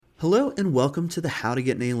Hello and welcome to the How to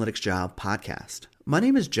Get an Analytics Job podcast. My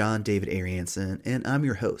name is John David Arianson and I'm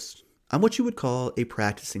your host. I'm what you would call a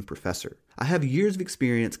practicing professor. I have years of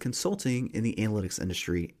experience consulting in the analytics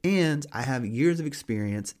industry, and I have years of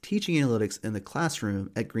experience teaching analytics in the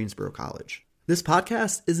classroom at Greensboro College. This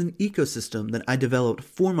podcast is an ecosystem that I developed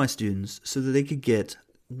for my students so that they could get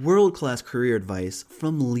world-class career advice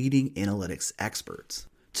from leading analytics experts.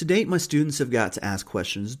 To date, my students have got to ask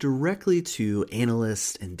questions directly to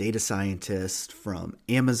analysts and data scientists from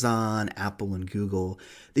Amazon, Apple, and Google.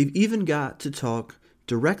 They've even got to talk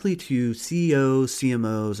directly to CEOs,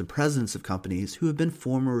 CMOs, and presidents of companies who have been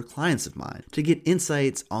former clients of mine to get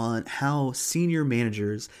insights on how senior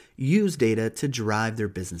managers use data to drive their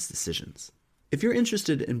business decisions. If you're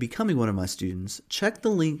interested in becoming one of my students, check the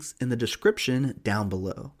links in the description down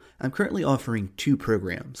below. I'm currently offering two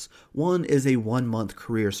programs. One is a 1-month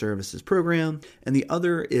career services program, and the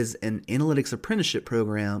other is an analytics apprenticeship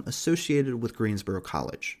program associated with Greensboro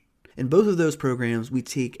College. In both of those programs, we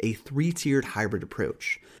take a 3-tiered hybrid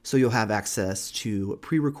approach. So you'll have access to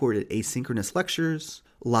pre-recorded asynchronous lectures,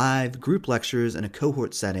 live group lectures in a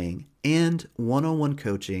cohort setting, and one-on-one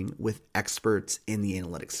coaching with experts in the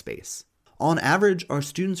analytics space. On average, our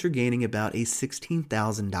students are gaining about a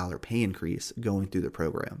 $16,000 pay increase going through the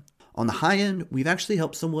program. On the high end, we've actually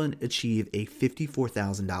helped someone achieve a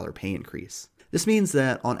 $54,000 pay increase. This means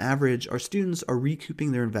that on average, our students are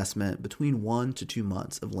recouping their investment between 1 to 2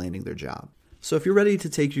 months of landing their job. So if you're ready to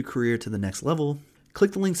take your career to the next level,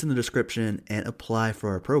 click the links in the description and apply for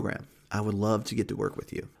our program. I would love to get to work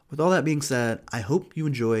with you. With all that being said, I hope you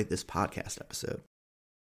enjoy this podcast episode.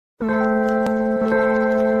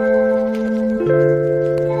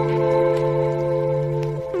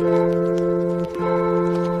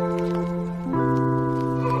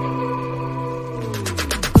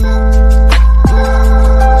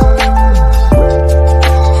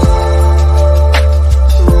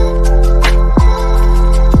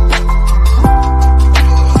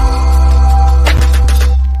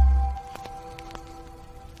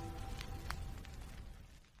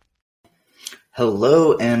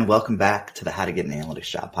 Hello and welcome back to the How to Get an Analytics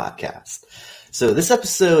Job podcast. So this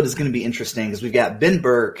episode is going to be interesting because we've got Ben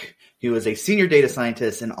Burke, who is a senior data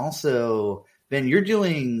scientist, and also, Ben, you're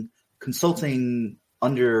doing consulting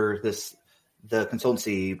under the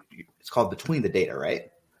consultancy. It's called Between the Data, right?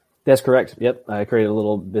 That's correct. Yep. I created a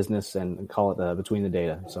little business and call it Between the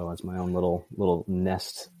Data. So it's my own little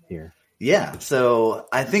nest here. Yeah, so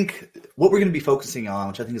I think what we're going to be focusing on,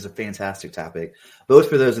 which I think is a fantastic topic, both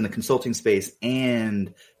for those in the consulting space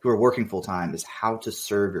and who are working full-time, is how to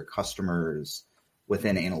serve your customers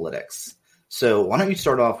within analytics. So why don't you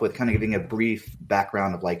start off with kind of giving a brief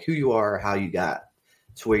background of like who you are, how you got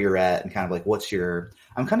to where you're at, and kind of like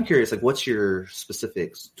I'm kind of curious, like what's your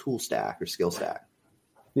specific tool stack or skill stack?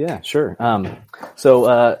 Yeah, sure.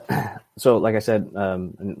 So like I said,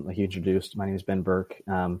 like you introduced, my name is Ben Burke.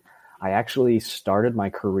 I actually started my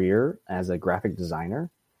career as a graphic designer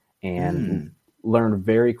and learned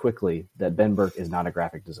very quickly that Ben Burke is not a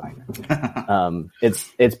graphic designer.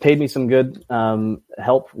 It's paid me some good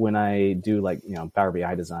help when I do Power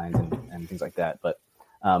BI designs and things like that. But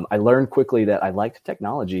I learned quickly that I liked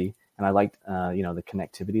technology and I liked the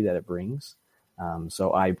connectivity that it brings.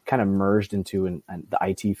 So I kind of merged into the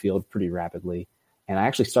IT field pretty rapidly, and I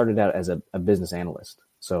actually started out as a business analyst.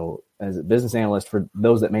 So as a business analyst, for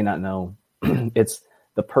those that may not know, it's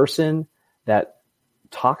the person that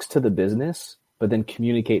talks to the business, but then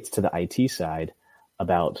communicates to the IT side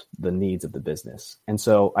about the needs of the business. And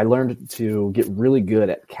so I learned to get really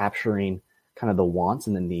good at capturing kind of the wants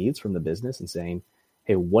and the needs from the business and saying,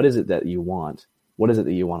 hey, what is it that you want? What is it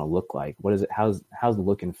that you want to look like? What is it? How's the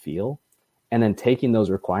look and feel? And then taking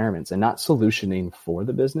those requirements and not solutioning for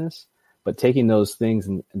the business, but taking those things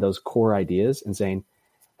and those core ideas and saying,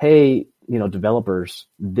 hey, developers,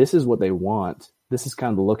 this is what they want. This is kind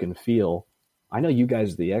of the look and feel. I know you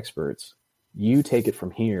guys are the experts. You take it from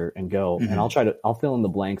here and go, and I'll fill in the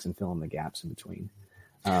blanks and fill in the gaps in between.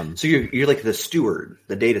 So you're like the steward,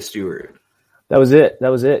 the data steward. That was it.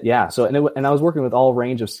 Yeah. So, and I was working with all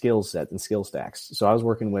range of skill sets and skill stacks. So I was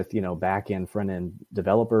working with, back end, front end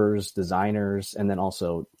developers, designers, and then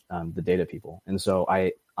also the data people. And so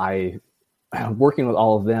I working with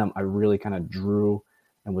all of them, I really kind of drew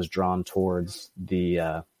and was drawn towards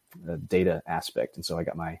the data aspect. And so I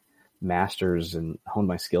got my master's and honed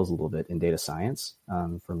my skills a little bit in data science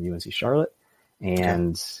from UNC Charlotte.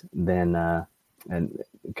 And then and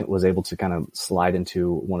was able to kind of slide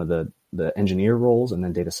into one of the engineer roles and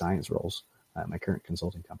then data science roles at my current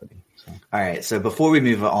consulting company. So. All right. So before we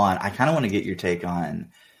move on, I kind of want to get your take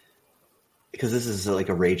on, because this is like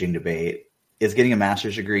a raging debate is getting a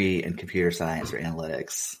master's degree in computer science or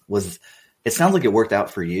analytics. It sounds like it worked out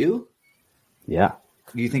for you. Yeah.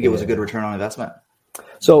 Do you think it was a good return on investment?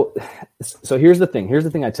 So here's the thing. Here's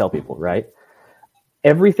the thing I tell people, right?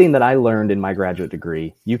 Everything that I learned in my graduate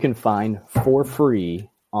degree, you can find for free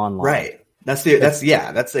online. Right. That's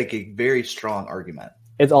like a very strong argument.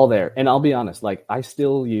 It's all there. And I'll be honest, like I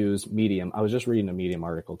still use Medium. I was just reading a Medium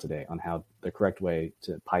article today on how the correct way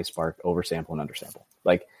to PySpark, oversample and undersample.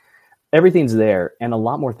 Like everything's there, and a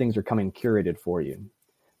lot more things are coming curated for you.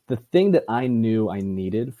 The thing that I knew I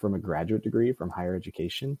needed from a graduate degree from higher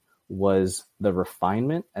education was the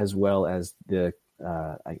refinement as well as the,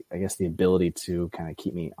 I guess the ability to kind of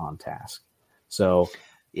keep me on task. So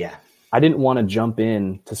yeah, I didn't want to jump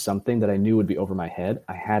in to something that I knew would be over my head.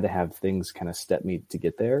 I had to have things kind of step me to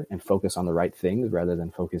get there and focus on the right things rather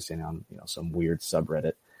than focusing on, some weird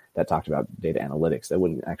subreddit that talked about data analytics that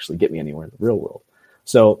wouldn't actually get me anywhere in the real world.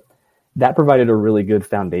 So that provided a really good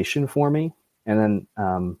foundation for me. And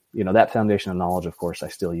then, that foundation of knowledge, of course, I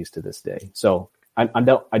still use to this day. So I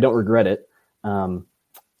don't regret it.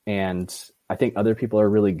 And I think other people are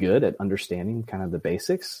really good at understanding kind of the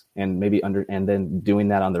basics and and then doing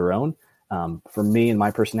that on their own. For me and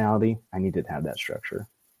my personality, I needed to have that structure.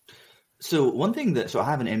 So one thing I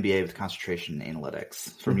have an MBA with concentration in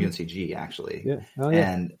analytics from UNCG actually. Yeah. Oh,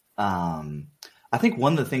 yeah. And I think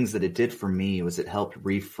one of the things that it did for me was it helped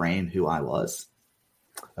reframe who I was.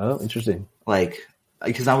 Oh, interesting. Like,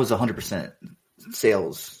 because I was 100%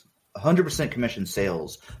 sales, 100% commission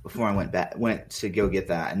sales before I went to go get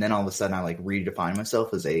that. And then all of a sudden I like redefined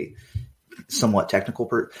myself as a somewhat technical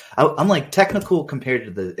I'm like technical compared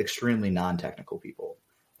to the extremely non-technical people.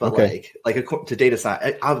 But okay. like to data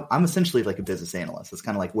science, I'm essentially like a business analyst. It's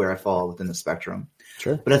kind of like where I fall within the spectrum.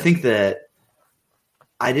 Sure. But I think that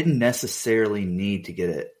I didn't necessarily need to get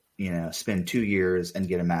it, spend 2 years and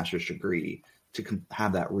get a master's degree to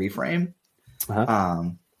have that reframe.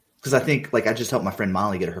 Because I think like I just helped my friend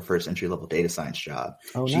Molly get her first entry level data science job.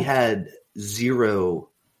 Oh, she nice. had zero.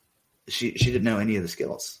 She didn't know any of the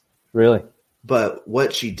skills. Really? But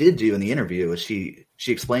what she did do in the interview was she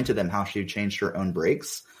explained to them how she changed her own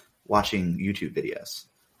brakes watching YouTube videos.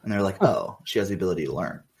 And they're like, oh, she has the ability to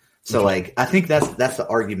learn. So like, I think that's the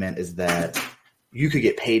argument is that you could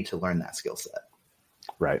get paid to learn that skill set.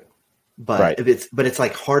 Right. But it's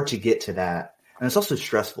like hard to get to that. And it's also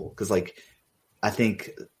stressful because like, I think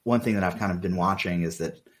one thing that I've kind of been watching is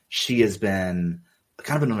that she has been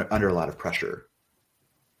kind of under a lot of pressure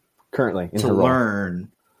currently to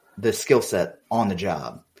learn the skill set on the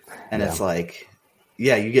job. And it's like,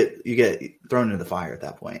 yeah, you get thrown into the fire at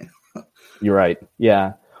that point. You're right.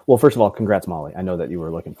 Yeah. Well, first of all, congrats, Molly. I know that you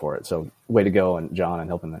were looking for it. So way to go. And John and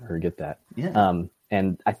helping her get that. Yeah.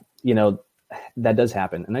 And I, that does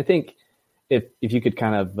happen. And I think if you could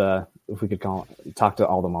kind of, if we could talk to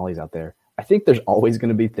all the Mollys out there, I think there's always going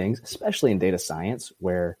to be things, especially in data science,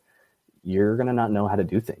 where you're going to not know how to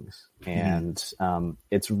do things. And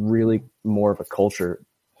it's really more of a culture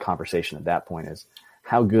conversation at that point is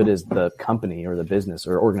how good is the company or the business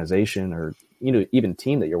or organization or, even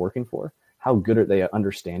team that you're working for? How good are they at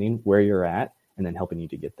understanding where you're at and then helping you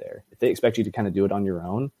to get there? If they expect you to kind of do it on your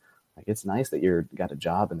own, like it's nice that you're got a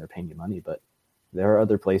job and they're paying you money, but there are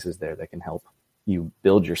other places there that can help you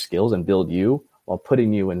build your skills and build you while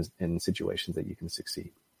putting you in situations that you can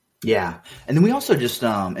succeed. Yeah. And then we also just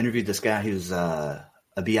interviewed this guy who's a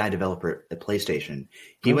BI developer at PlayStation.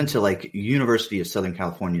 He went to like University of Southern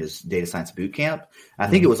California's data science boot camp. I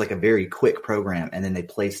think it was like a very quick program. And then they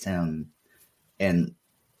placed him and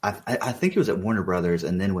I think he was at Warner Brothers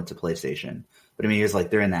and then went to PlayStation. But I mean, he was like,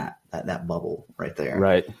 they're in that bubble right there.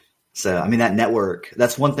 Right. So, I mean, that network,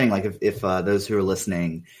 that's one thing, like if those who are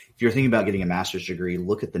listening, if you're thinking about getting a master's degree,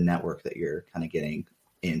 look at the network that you're kind of getting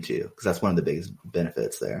into, because that's one of the biggest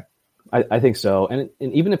benefits there. I think so. And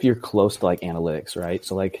even if you're close to like analytics, right?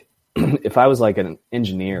 So like if I was like an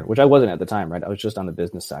engineer, which I wasn't at the time, right? I was just on the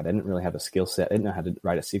business side. I didn't really have a skill set. I didn't know how to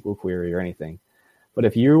write a SQL query or anything. But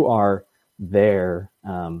if you are there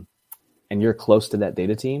and you're close to that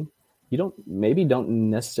data team, you don't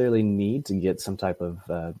necessarily need to get some type of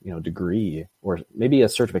degree, or maybe a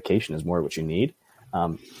certification is more what you need.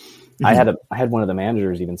 I had one of the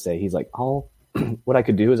managers even say, he's like, what I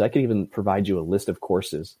could do is I could even provide you a list of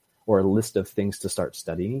courses or a list of things to start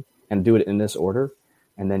studying and do it in this order.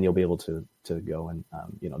 And then you'll be able to go and,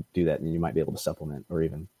 do that. And you might be able to supplement or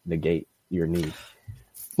even negate your need.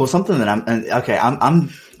 Well, something that I'm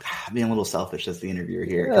being a little selfish as the interviewer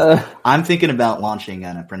here. I'm thinking about launching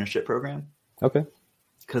an apprenticeship program. Okay.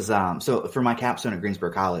 Because so for my capstone at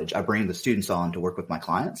Greensboro College, I bring the students on to work with my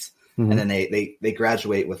clients, and then they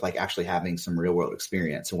graduate with like actually having some real world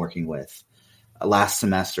experience and working with, last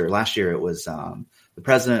year, it was the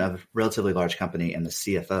president of a relatively large company and the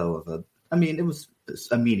CFO of it was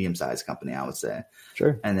a medium-sized company, I would say.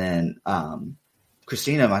 Sure. And then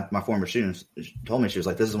Christina, my former student, told me, she was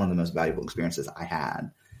like, this is one of the most valuable experiences I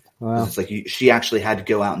had. Wow. It's like she actually had to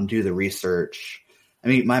go out and do the research. I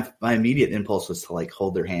mean, my immediate impulse was to like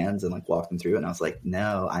hold their hands and like walk them through it. And I was like,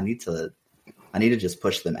 no, I need to just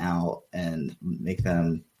push them out and make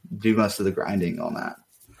them do most of the grinding on that.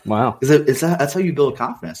 Wow. That's how you build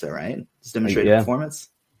confidence though, right? Just demonstrate performance.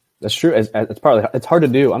 That's true. It's hard to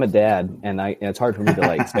do. I'm a dad and it's hard for me to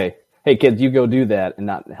like say, hey kids, you go do that and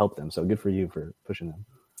not help them. So good for you for pushing them.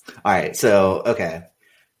 All right. So, okay.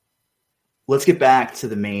 Let's get back to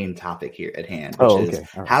the main topic here at hand, which is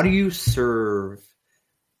how do you serve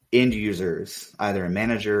end users, either a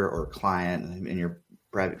manager or a client in your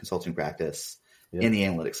private consulting practice in the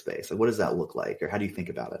analytics space? Like, what does that look like, or how do you think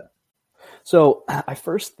about it? So I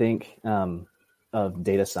first think of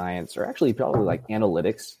data science, or actually probably like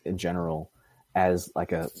analytics in general, as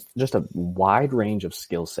like just a wide range of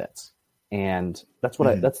skill sets. And that's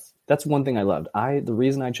what that's one thing I loved. The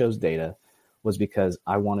reason I chose data was because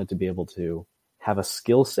I wanted to be able to have a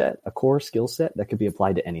skill set, a core skill set that could be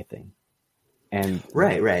applied to anything. And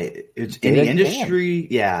right. It's in the industry.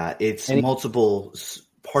 Yeah. It's multiple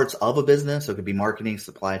parts of a business. So it could be marketing,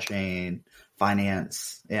 supply chain,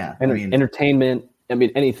 finance. Yeah. Entertainment.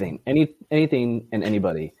 Anything and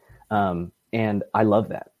anybody. And I love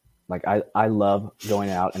that. Like I love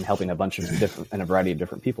going out and helping a variety of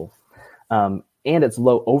different people. And it's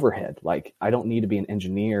low overhead. Like I don't need to be an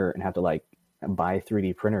engineer and have to like buy a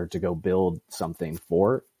 3D printer to go build something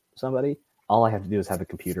for somebody. All I have to do is have a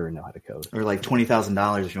computer and know how to code. Or like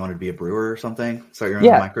 $20,000 if you wanted to be a brewer or something. Start your own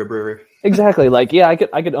microbrewer. Exactly. Like, I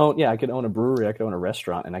could own a brewery. I could own a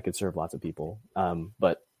restaurant and I could serve lots of people.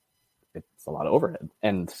 But it's a lot of overhead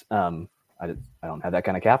and, I don't have that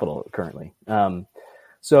kind of capital currently.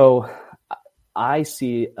 So I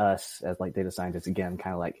see us as like data scientists, again,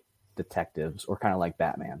 kind of like detectives or kind of like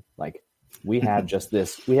Batman. Like we have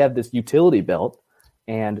we have this utility belt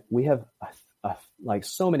and we have like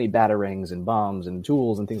so many batarangs and bombs and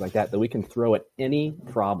tools and things like that we can throw at any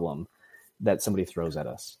problem that somebody throws at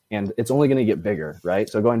us. And it's only going to get bigger, right?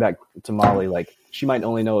 So going back to Molly, like she might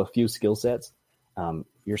only know a few skill sets.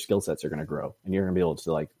 Your skill sets are going to grow and you're going to be able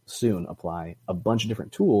to like soon apply a bunch of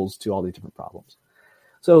different tools to all these different problems.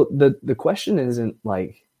 So the question isn't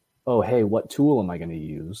like, oh, hey, what tool am I going to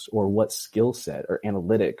use or what skill set or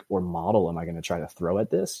analytic or model am I going to try to throw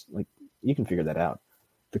at this? Like you can figure that out.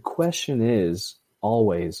 The question is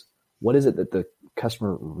always, what is it that the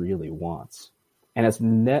customer really wants?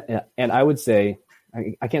 And and I would say,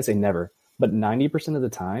 I can't say never, but 90% of the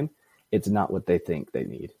time, it's not what they think they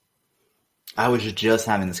need. I was just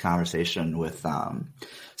having this conversation with,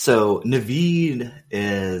 so Naveed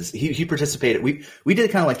he participated. We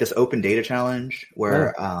did kind of like this open data challenge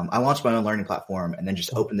where, I launched my own learning platform and then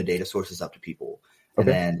just opened the data sources up to people and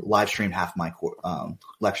then live streamed half my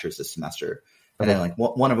lectures this semester. And then like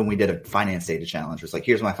one of them, we did a finance data challenge. It was like,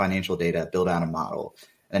 here's my financial data, build out a model.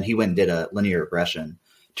 And then he went and did a linear regression.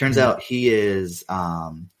 Turns out he is,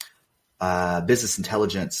 business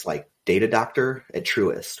intelligence, like data doctor at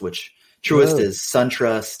Truist, which Truist is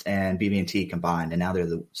SunTrust and BB&T combined, and now they're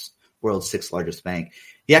the world's 6th largest bank.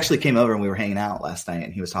 He actually came over and we were hanging out last night,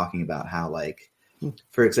 and he was talking about how, like,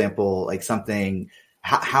 for example, like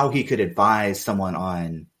how he could advise someone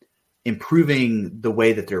on improving the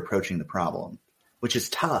way that they're approaching the problem, which is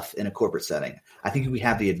tough in a corporate setting. I think we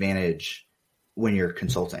have the advantage when you're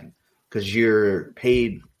consulting because you're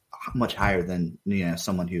paid much higher than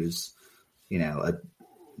someone who's a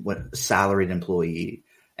salaried employee.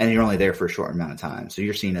 And you're only there for a short amount of time. So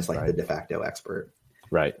you're seen as like the de facto expert.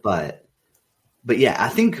 Right. But yeah, I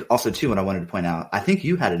think also too, what I wanted to point out, I think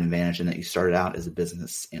you had an advantage in that you started out as a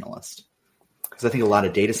business analyst. Because I think a lot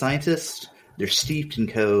of data scientists, they're steeped in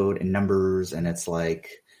code and numbers. And it's like,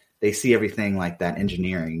 they see everything like that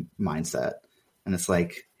engineering mindset. And it's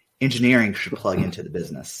like engineering should plug into the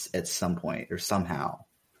business at some point or somehow.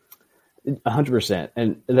 100%.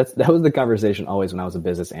 And that was the conversation always when I was a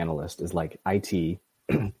business analyst is like IT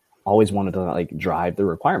always wanted to like drive the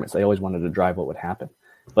requirements. They always wanted to drive what would happen,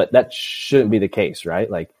 but that shouldn't be the case,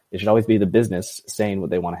 right? Like it should always be the business saying what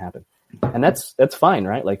they want to happen. And that's fine,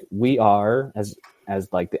 right? Like we are as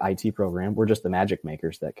like the IT program, we're just the magic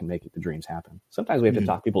makers that can make the dreams happen. Sometimes we have to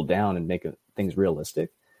talk people down and make things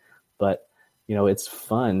realistic, but it's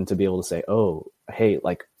fun to be able to say, oh, hey,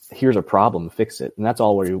 like here's a problem, fix it. And that's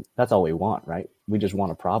all we want, right? We just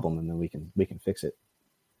want a problem and then we can fix it.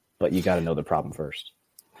 But you got to know the problem first.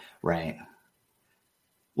 Right.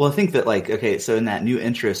 Well, I think that like, okay, so in that new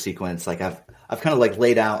intro sequence, like I've kind of like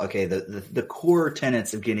laid out, okay, the core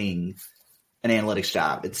tenets of getting an analytics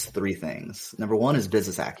job. It's three things. Number one is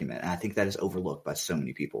business acumen. And I think that is overlooked by so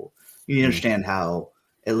many people. You need to understand how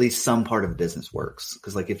at least some part of business works.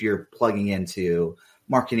 Because like if you're plugging into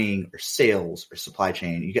marketing or sales or supply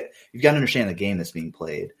chain, you've got to understand the game that's being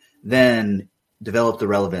played. Then develop the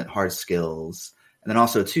relevant hard skills. And then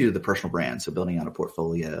also too, the personal brand. So building out a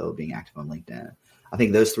portfolio, being active on LinkedIn. I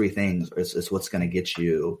think those three things is what's going to get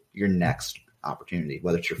you your next opportunity,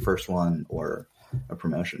 whether it's your first one or a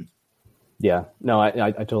promotion. Yeah, no,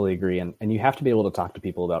 I totally agree. And you have to be able to talk to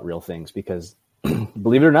people about real things because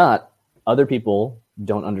believe it or not, other people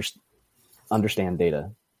don't understand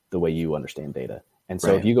data the way you understand data. And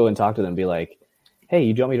so if you go and talk to them and be like, hey,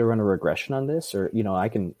 you want me to run a regression on this? Or, I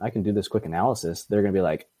can do this quick analysis. They're going to be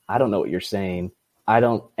like, I don't know what you're saying.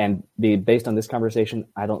 Based on this conversation,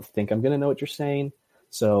 I don't think I'm going to know what you're saying.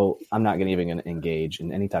 So I'm not even going to engage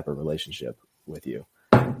in any type of relationship with you.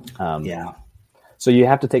 So you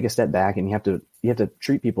have to take a step back and you have to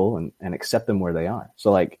treat people and accept them where they are.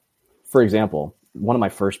 So like, for example, one of my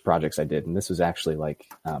first projects I did, and this was actually like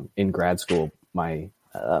in grad school, my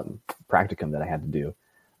practicum that I had to do.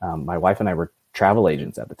 My wife and I were travel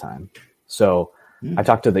agents at the time. So I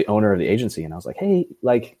talked to the owner of the agency and I was like, hey,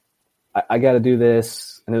 like I got to do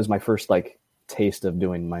this. And it was my first like taste of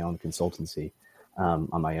doing my own consultancy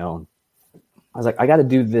on my own. I was like, I got to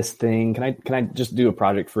do this thing. Can I just do a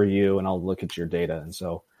project for you and I'll look at your data? And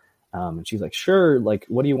so, and she's like, sure. Like,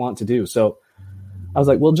 what do you want to do? So I was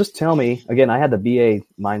like, well, just tell me. Again, I had the BA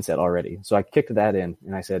mindset already. So I kicked that in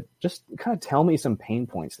and I said, just kind of tell me some pain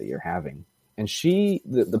points that you're having. And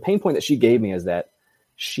the pain point that she gave me is that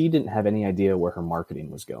she didn't have any idea where her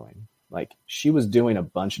marketing was going. Like she was doing a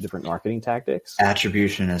bunch of different marketing tactics.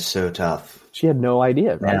 Attribution is so tough. She had no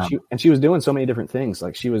idea, right? Yeah. She was doing so many different things.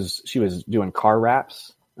 Like she was doing car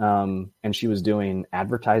wraps, and she was doing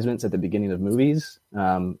advertisements at the beginning of movies,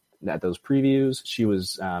 at those previews. She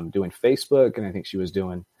was doing Facebook, and I think she was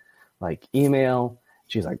doing like email.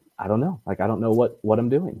 She's like, I don't know. Like I don't know what I'm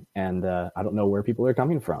doing, and I don't know where people are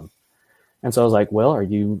coming from. And so I was like, well, are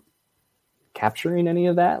you capturing any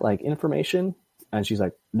of that like information? And she's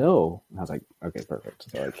like, no. And I was like, okay,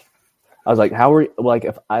 perfect. So like, I was like, how are you, like,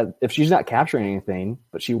 if she's not capturing anything,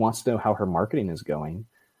 but she wants to know how her marketing is going,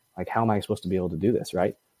 like, how am I supposed to be able to do this?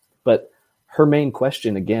 Right. But her main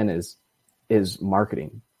question again is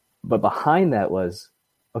marketing. But behind that was,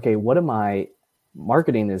 okay, what am I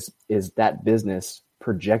marketing is that business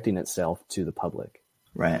projecting itself to the public.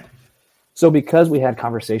 Right. So because we had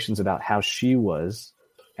conversations about how she was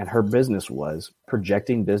and her business was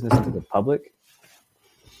projecting business to the public,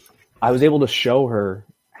 I was able to show her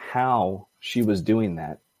how she was doing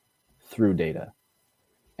that through data.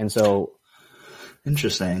 And so.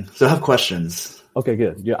 Interesting. So I have questions. Okay,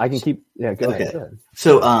 good. Yeah, I can keep. Yeah, go okay. ahead.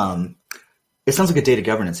 So it sounds like a data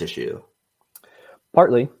governance issue.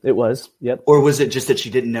 Partly it was. Yep. Or was it just that she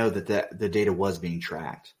didn't know that the data was being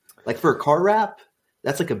tracked? Like for a car wrap,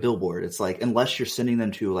 that's like a billboard. It's like, unless you're sending them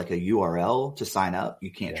to like a URL to sign up, you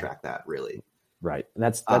can't track that really. Right. And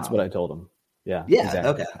that's what I told him. Yeah. Yeah.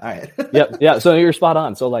 Exactly. Okay. All right. Yep. Yeah. So you're spot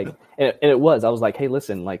on. So like, and it was, I was like, hey,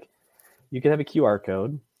 listen, like you could have a QR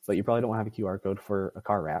code, but you probably don't have a QR code for a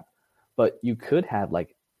car wrap, but you could have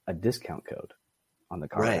like a discount code on the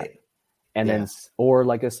car wrap. And then, or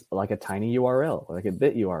like a tiny URL, like a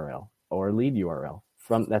bit URL or a lead URL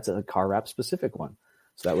that's a car wrap specific one.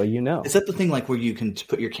 So that way, you know. Is that the thing like where you can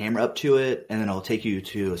put your camera up to it and then it'll take you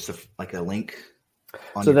to like a link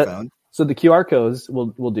on your phone? So the QR codes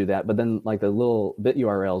will do that, but then like the little bit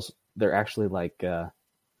URLs, they're actually like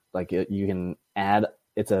you can add.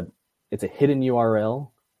 It's a hidden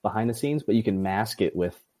URL behind the scenes, but you can mask it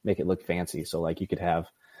make it look fancy. So like you could have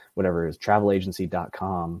whatever is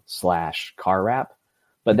travelagency.com/car wrap,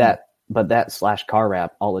 but that /car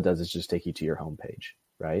wrap, all it does is just take you to your homepage,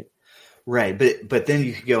 right? Right, but then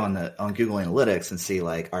you could go on Google Analytics and see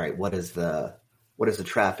like, all right, what is the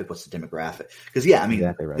traffic, what's the demographic? Because I mean,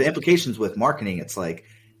 exactly right. The implications with marketing, it's like,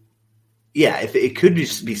 if it could be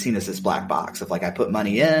seen as this black box of like, I put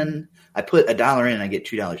money in, I put $1 in, and I get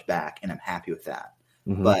 $2 back, and I'm happy with that.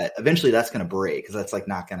 Mm-hmm. But eventually, that's going to break because that's like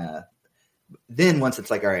not going to. Then once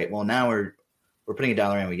it's like, all right, well now we're putting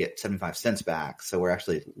 $1 in, we get 75 cents back, so we're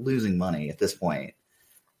actually losing money at this point.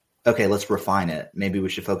 Okay, let's refine it. Maybe we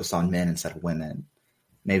should focus on men instead of women.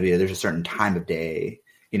 Maybe there's a certain time of day.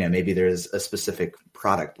 Maybe there's a specific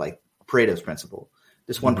product like Pareto's principle.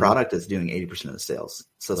 This one product is doing 80% of the sales.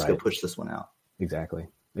 So let's go push this one out. Exactly.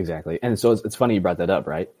 And so it's funny you brought that up,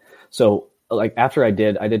 right? So like after I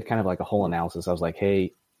did kind of like a whole analysis. I was like,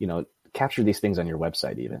 hey, capture these things on your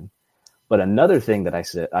website even. But another thing that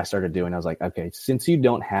I started doing, I was like, okay, since you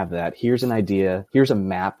don't have that, here's an idea. Here's a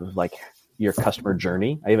map of like your customer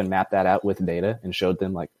journey. I even mapped that out with data and showed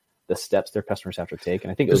them like the steps their customers have to take.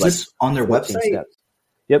 And I think it was like on their website. Steps.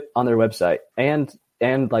 Yep, on their website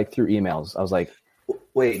and like through emails. I was like,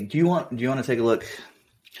 wait, do you want to take a look?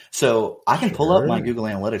 So I can pull up my Google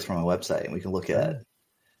Analytics from my website and we can look at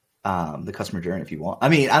the customer journey if you want. I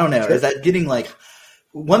mean, I don't know. Is that getting like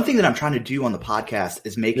one thing that I'm trying to do on the podcast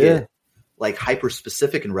is make it like hyper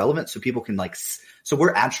specific and relevant so people can like, so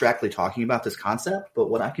we're abstractly talking about this concept, but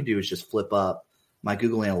what I could do is just flip up my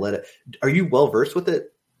Google Analytics. Are you well versed with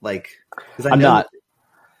it? Like, I'm not,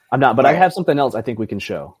 but I have something else I think we can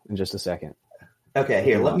show in just a second. Okay,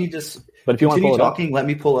 here, let me just, but if you want to pull talking, let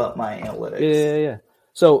me pull up my analytics. Yeah.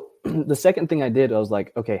 So the second thing I did, I was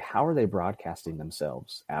like, okay, how are they broadcasting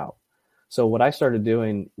themselves out? So what I started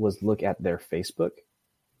doing was look at their Facebook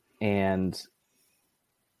and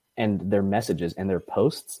their messages and their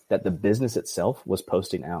posts that the business itself was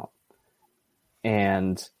posting out.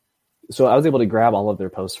 And so I was able to grab all of their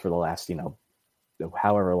posts for the last,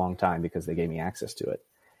 however long time because they gave me access to it.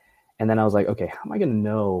 And then I was like, okay, how am I going to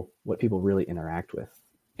know what people really interact with?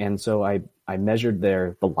 And so I measured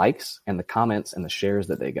the likes and the comments and the shares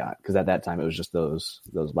that they got. Because at that time it was just those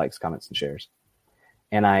likes, comments, and shares.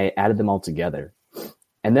 And I added them all together.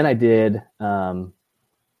 And then I did a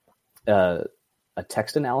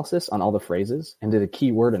text analysis on all the phrases and did a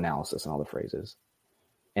keyword analysis on all the phrases.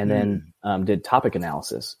 And then did topic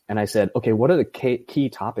analysis. And I said, okay, what are the key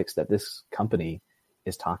topics that this company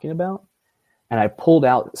is talking about? And I pulled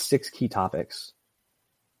out 6 key topics.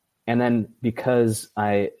 And then because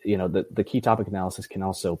the key topic analysis can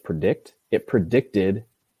also it predicted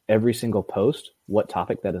every single post, what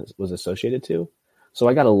topic that was associated to. So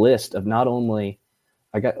I got a list of I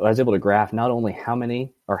was able to graph not only how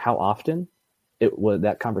many or how often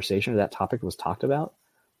that conversation or that topic was talked about,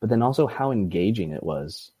 but then also how engaging it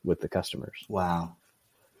was with the customers. Wow.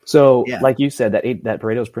 So like you said, that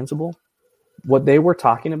Pareto's principle, what they were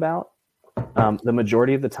talking about, the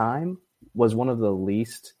majority of the time was one of the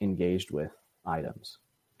least engaged with items.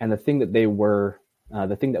 And the thing that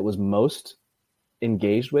the thing that was most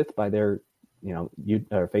engaged with by their,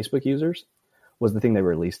 Facebook users was the thing they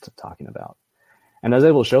were least talking about. And I was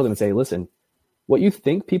able to show them and say, listen, what you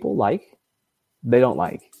think people like, they don't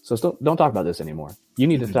like. So don't talk about this anymore. You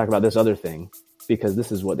need to talk about this other thing because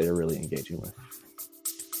this is what they're really engaging with.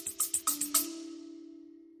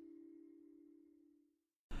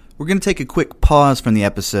 We're going to take a quick pause from the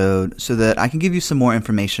episode so that I can give you some more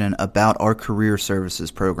information about our career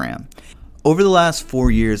services program. Over the last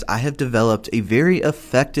 4 years, I have developed a very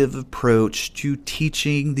effective approach to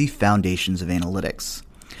teaching the foundations of analytics.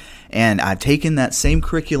 And I've taken that same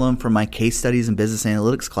curriculum from my case studies and business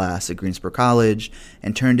analytics class at Greensboro College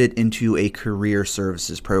and turned it into a career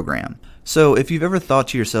services program. So if you've ever thought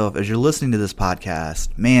to yourself as you're listening to this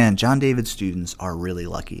podcast, man, John David students are really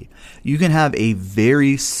lucky. You can have a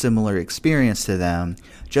very similar experience to them.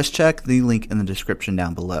 Just check the link in the description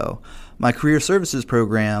down below. My career services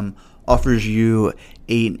program offers you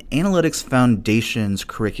an analytics foundations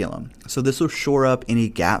curriculum. So this will shore up any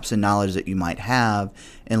gaps in knowledge that you might have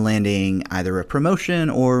in landing either a promotion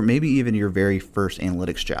or maybe even your very first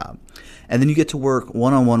analytics job. And then you get to work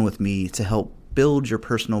one-on-one with me to help build your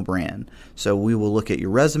personal brand. So we will look at your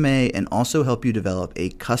resume and also help you develop a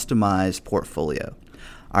customized portfolio.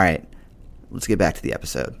 All right, let's get back to the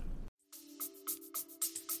episode.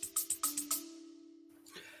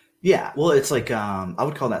 Yeah, well, it's like I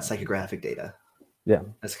would call that psychographic data. Yeah,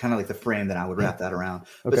 that's kind of like the frame that I would wrap that around.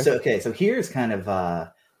 Okay. But so here's kind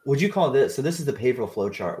of would you call this? So this is the behavioral flow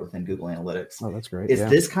chart within Google Analytics. Oh, that's great. Is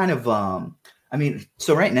this kind of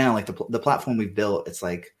so right now, like the platform we've built, it's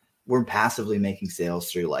like we're passively making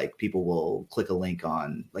sales through like people will click a link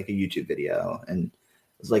on like a YouTube video, and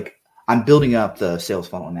it's like I'm building up the sales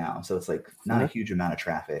funnel now, so it's like not a huge amount of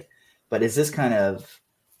traffic. But this is kind of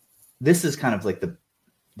like the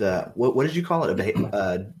what did you call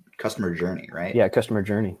it? Customer journey, right? Yeah, customer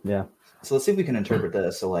journey. Yeah. So let's see if we can interpret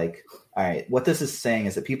this. So like, all right, what this is saying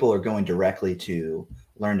is that people are going directly to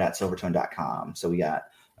learn.silvertone.com. So we got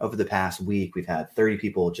over the past week, we've had 30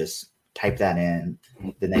 people just type that in,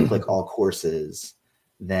 then they click all courses.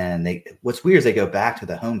 Then what's weird is they go back to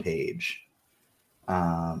the homepage.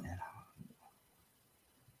 All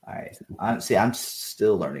right. I'm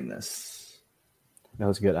still learning this. That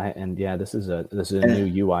was good. This is a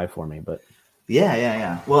new UI for me, but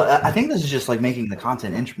yeah. Well, I think this is just like making the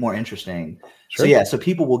content more interesting. Sure. So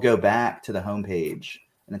people will go back to the homepage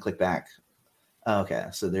and then click back. Okay.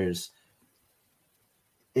 So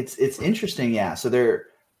it's interesting. Yeah. So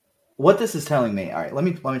what this is telling me, all right, let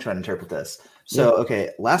me try to interpret this. So,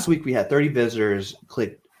 okay, last week we had 30 visitors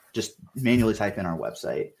just manually type in our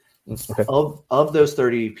website. Okay. Of those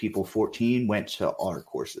 30 people, 14 went to our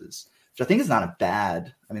courses, which I think is not a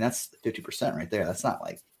bad. I mean, that's 50% right there. That's not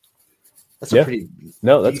like that's a pretty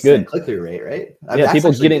that's good click-through rate, right? Yeah,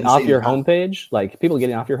 people getting off your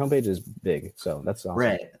homepage, is big. So that's awesome.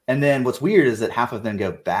 Right. And then what's weird is that half of them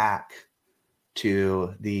go back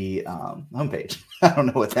to the homepage. I don't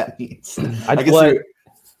know what that means.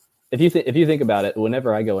 If you think about it,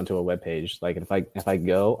 whenever I go into a web page, like if I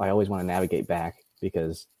go, I always want to navigate back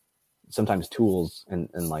because sometimes tools and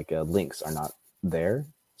like links are not there.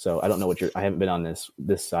 So I don't know I haven't been on this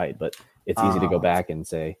site, but it's easy to go back and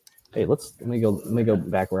say, hey, let me go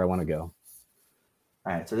back where I want to go.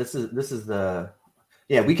 All right. So this is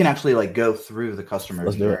we can actually like go through the customer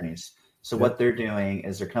journeys. So what they're doing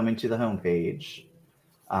is they're coming to the homepage.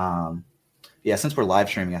 Since we're live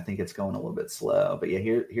streaming, I think it's going a little bit slow, but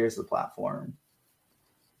here's the platform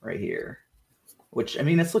right here, which, I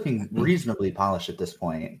mean, it's looking reasonably polished at this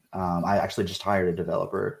point. I actually just hired a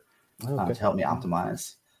developer to help me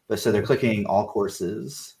optimize. But so they're clicking all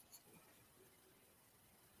courses,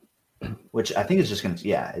 which I think is just going to,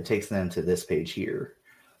 it takes them to this page here.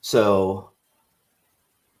 So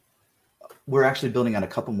we're actually building on a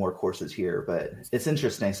couple more courses here, but it's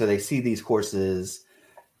interesting. So they see these courses.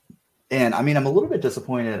 And I mean, I'm a little bit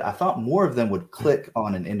disappointed. I thought more of them would click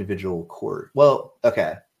on an individual course. Well,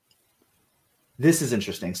 okay. This is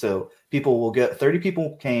interesting. So 30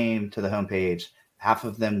 people came to the homepage. Half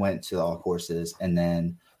of them went to all courses. And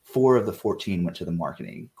then 4 of the 14 went to the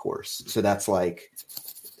marketing course. So that's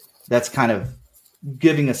kind of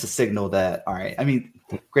giving us a signal that, all right, I mean,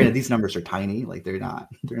 granted, these numbers are tiny. Like they're not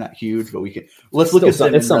huge, but let's look at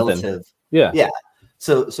them in relative. Yeah. Yeah.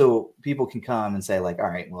 So people can come and say like, all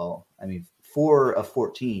right, well, I mean, 4 of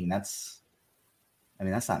 14, that's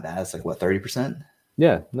not bad. It's like what, 30%?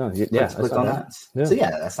 Yeah, no, click on that.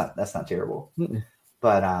 Yeah. So that's not terrible. Mm-mm.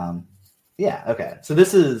 But okay. So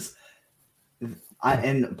this is,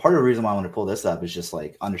 and part of the reason why I want to pull this up is just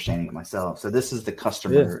like understanding it myself. So this is the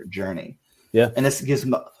customer journey. Yeah. And this gives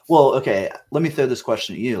me, well, okay, let me throw this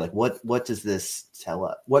question at you. Like what does this tell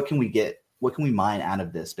us? What can we mine out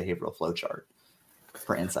of this behavioral flow chart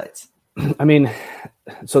for insights? I mean,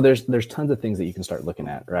 so there's tons of things that you can start looking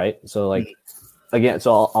at, right? So like, again,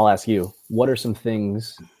 so I'll ask you, what are some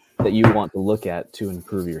things that you want to look at to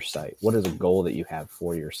improve your site? What is a goal that you have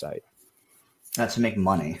for your site? That's to make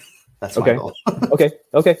money. That's my goal.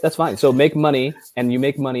 Okay, that's fine. So make money, and you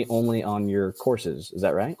make money only on your courses. Is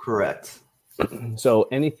that right? Correct. So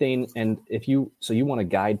anything, and you want to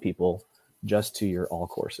guide people just to your all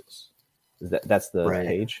courses. That's the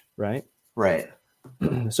page, right? Right.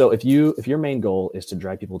 So if your main goal is to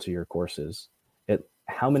drive people to your courses,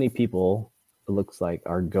 how many people it looks like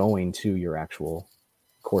are going to your actual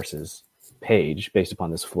courses page based upon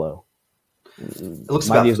this flow? It looks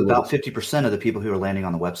about 50% of the people who are landing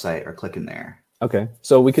on the website are clicking there. Okay.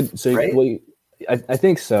 So we could, right? I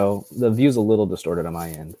think so. The view's a little distorted on my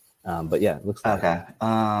end. But yeah, it looks like. Okay.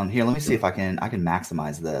 Here, let me see if I can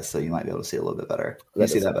maximize this so you might be able to see a little bit better. Can you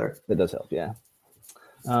see that better? That does help. Yeah.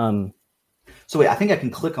 So wait, I think I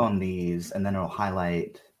can click on these and then it'll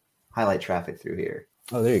highlight traffic through here.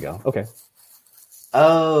 Oh, there you go. Okay.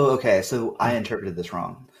 Oh, okay. So I interpreted this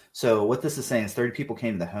wrong. So what this is saying is 30 people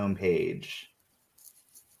came to the home page.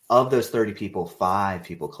 Of those 30 people, 5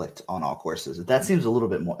 people clicked on all courses. That sounds a little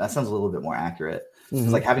bit more accurate. Mm-hmm.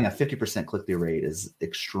 It's like having a 50% click-through rate is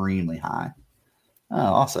extremely high. Oh,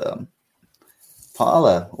 awesome.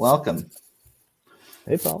 Paula, welcome.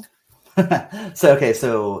 Hey, Paul.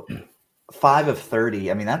 So 5 of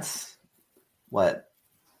 30. I mean, that's what?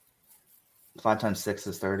 5 times 6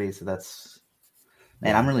 is 30. So that's,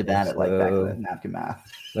 man, I'm really bad at like back of the napkin math.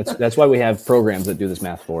 That's why we have programs that do this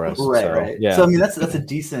math for us. Right. Yeah. So I mean, that's a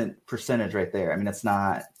decent percentage right there. I mean, it's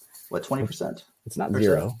not 20%. It's not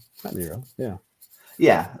zero. It's not zero. Yeah.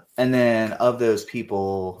 Yeah. And then of those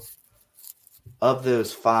people, of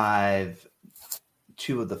those 5,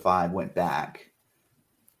 2 of the 5 went back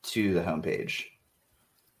to the homepage.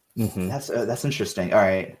 Mm-hmm. That's interesting. All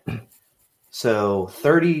right. So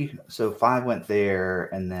 5 went there,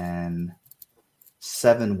 and then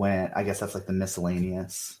 7 went. I guess that's like the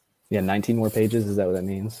miscellaneous. Yeah, 19 more pages. Is that what that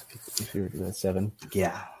means? If you're at 7.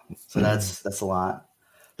 Yeah. So that's a lot.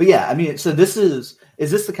 But yeah, I mean, so is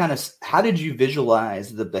this the kind of, how did you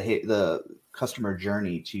visualize the customer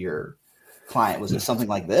journey to your client? Was it something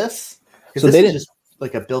like this? Because this is just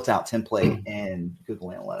like a built out template in Google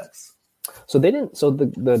Analytics. So they didn't. So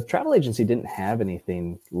the travel agency didn't have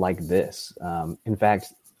anything like this. In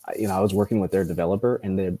fact, I was working with their developer,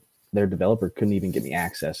 and their developer couldn't even get me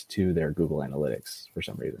access to their Google Analytics for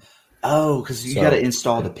some reason. Oh, because you got to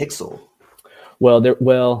install the Pixel.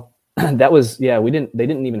 That was, they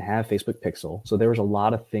didn't even have Facebook Pixel. So there was a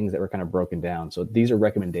lot of things that were kind of broken down. So these are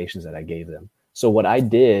recommendations that I gave them. So what I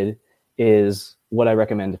did is what I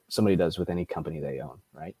recommend somebody does with any company they own,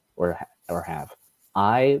 right? Or have.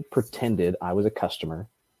 I pretended I was a customer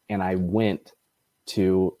and I went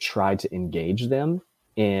to try to engage them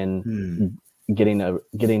in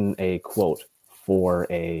getting a quote for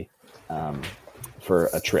a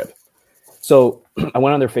trip. So I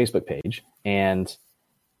went on their Facebook page, and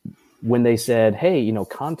when they said, hey,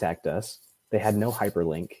 contact us, they had no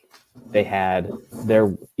hyperlink. They had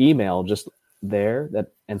their email just there.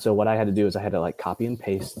 And so what I had to do is I had to like copy and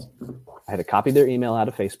paste. I had to copy their email out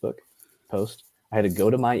of Facebook post. I had to go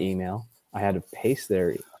to my email. I had to paste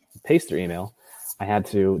their email. I had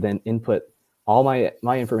to then input all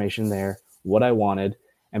my information there, what I wanted.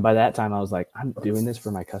 And by that time I was like, I'm doing this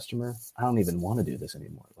for my customer. I don't even want to do this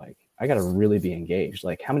anymore. Like, I got to really be engaged.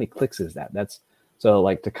 Like, how many clicks is that? So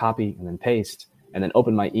like to copy and then paste and then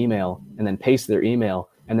open my email and then paste their email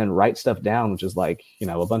and then write stuff down, which is like,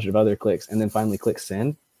 a bunch of other clicks, and then finally click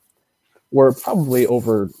send, were probably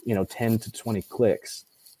over, 10 to 20 clicks.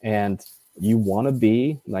 And you want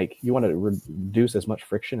to reduce as much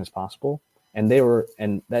friction as possible. So you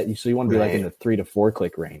want to be like in the 3 to 4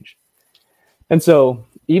 click range. And so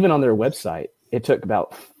even on their website, it took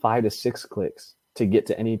about 5 to 6 clicks to get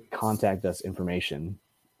to any contact us information.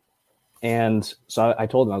 And so I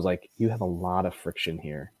told them, I was like, you have a lot of friction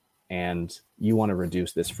here, and you want to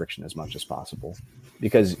reduce this friction as much as possible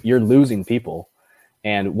because you're losing people.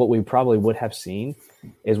 And what we probably would have seen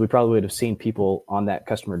is we probably would have seen people on that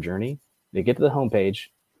customer journey. They get to the homepage,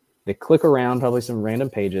 they click around probably some random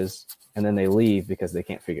pages, and then they leave because they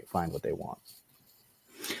can't find what they want.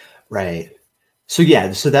 Right. So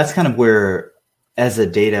that's kind of where, as a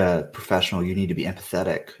data professional, you need to be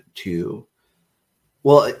empathetic to.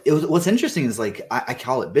 Well, what's interesting is like I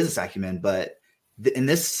call it business acumen, but in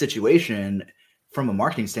this situation, from a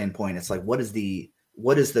marketing standpoint, it's like what is the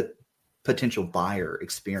potential buyer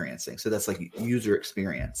experiencing? So that's like user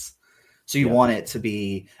experience. So you want it to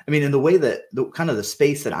be, in the way that the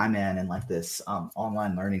space that I'm in like this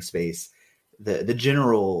online learning space, the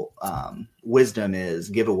general wisdom is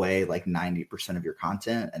give away like 90% of your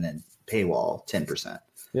content and then paywall 10%.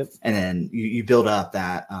 Yep. And then you build up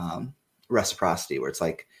that reciprocity where it's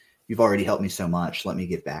like, you've already helped me so much, let me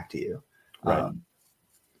give back to you. Right.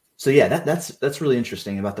 That's really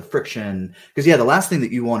interesting about the friction, because the last thing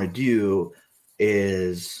that you want to do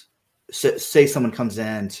is say someone comes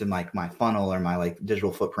in to my funnel or my like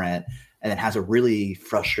digital footprint and then has a really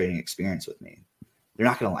frustrating experience with me. They're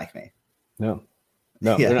not going to like me. No.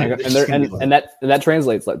 And that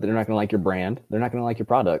translates like they're not going to like your brand. They're not going to like your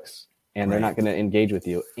products, and they're not going to engage with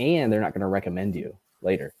you, and they're not going to recommend you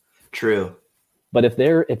later. True. But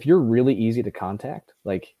if you're really easy to contact,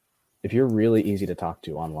 like if you're really easy to talk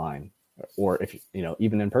to online, or if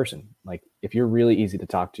even in person, like if you're really easy to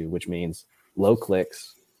talk to, which means low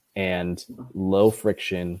clicks and low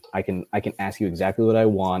friction, I can ask you exactly what I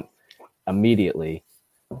want immediately.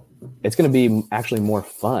 It's going to be actually more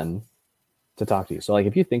fun to talk to you. So like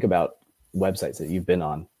if you think about websites that you've been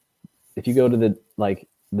on, if you go to the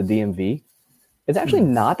DMV, it's actually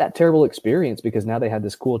not that terrible experience, because now they have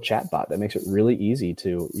this cool chat bot that makes it really easy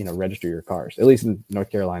to, register your cars. At least in North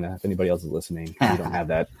Carolina. If anybody else is listening, you don't have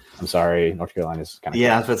that. I'm sorry. North Carolina is kind of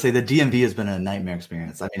I was about to say the DMV has been a nightmare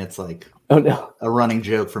experience. It's like a running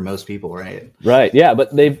joke for most people, right? Right. Yeah,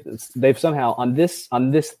 but they've somehow on this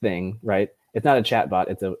thing, right? It's not a chat bot.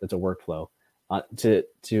 It's a workflow.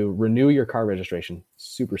 To renew your car registration,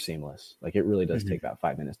 super seamless. Like it really does take about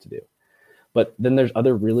 5 minutes to do. But then there's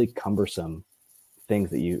other really cumbersome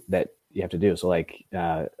things that you have to do. So like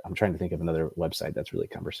I'm trying to think of another website that's really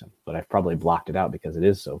cumbersome, but I've probably blocked it out because it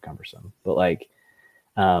is so cumbersome. But like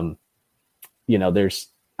I'm sure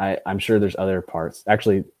there's other parts.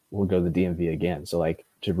 Actually, we'll go to the DMV again. So like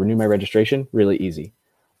to renew my registration, really easy.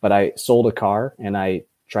 But I sold a car and I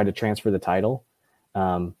tried to transfer the title.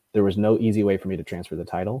 There was no easy way for me to transfer the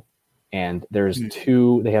title. And they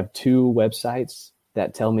have two websites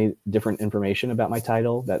that tell me different information about my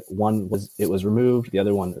title. That one was removed. The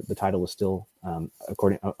other one, the title was still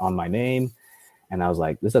on my name. And I was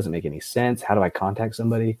like, this doesn't make any sense. How do I contact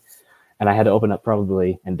somebody? And I had to open up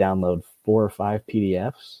probably and download 4 or 5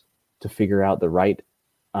 PDFs to figure out the right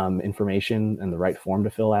information and the right form to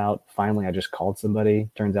fill out. Finally, I just called somebody.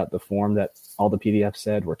 Turns out the form that all the PDFs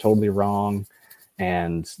said were totally wrong.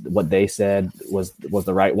 And what they said was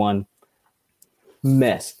the right one.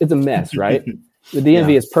 Mess. It's a mess, right? The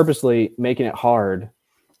DMV is purposely making it hard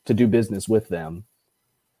to do business with them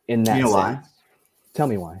in that You know sense. why? Tell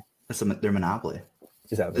me why. They're monopoly.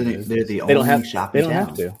 Is that what it is? They're the They don't only have. shop They in don't town.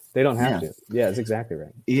 have to. They don't have Yeah. to. Yeah, that's exactly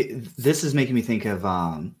right. This is making me think of.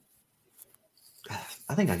 I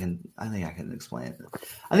think I can explain it.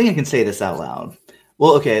 I think I can say this out loud.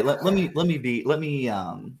 Well, okay. Let me.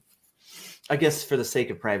 I guess for the sake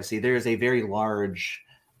of privacy, there is a very large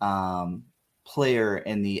player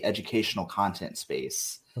in the educational content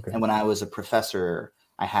space. Okay. And when I was a professor,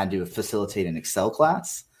 I had to facilitate an Excel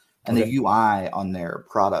class, and Okay. the UI on their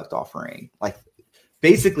product offering, like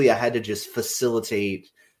basically I had to just facilitate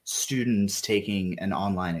students taking an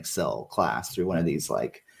online Excel class through one of these,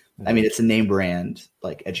 like, I mean, it's a name brand,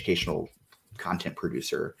 like educational content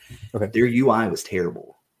producer. Okay. Their UI was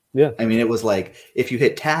terrible. Yeah. I mean, it was like if you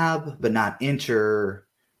hit tab but not enter,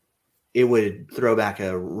 it would throw back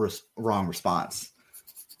a wrong response.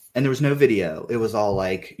 And there was no video. It was all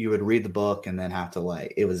like you would read the book and then have to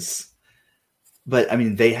like, it was, but I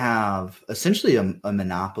mean, they have essentially a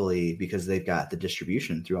monopoly because they've got the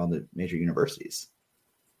distribution through all the major universities.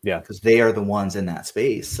 Yeah. Because they are the ones in that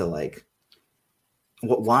space. So like,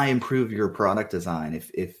 why improve your product design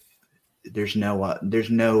if there's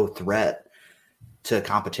no threat to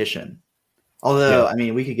competition? Although, I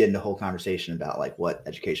mean, we could get into a whole conversation about like what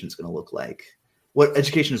education is going to look like, what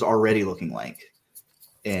education is already looking like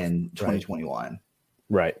in 2021.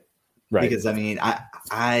 Right. Because I mean,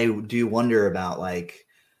 I do wonder about, like,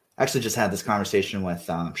 I actually just had this conversation with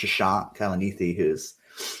Shashank Kalanithi, who's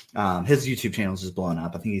his YouTube channel is just blowing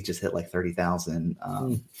up. I think he's just hit like 30,000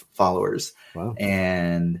 followers. Wow.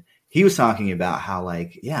 And he was talking about how,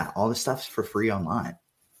 like, yeah, all this stuff's for free online.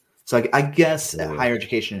 So I guess higher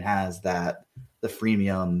education has that, the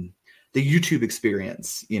freemium, the YouTube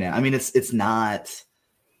experience, you know. I mean, it's not,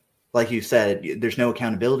 like you said, there's no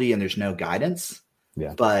accountability and there's no guidance.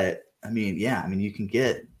 Yeah. But I mean, yeah, I mean, you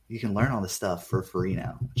can learn all this stuff for free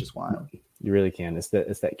now, which is wild. You really can. It's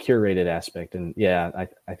that curated aspect. And yeah,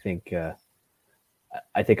 I think a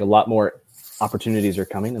lot more opportunities are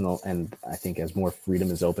coming, and I think as more freedom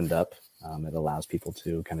is opened up, it allows people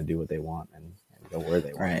to kind of do what they want and go where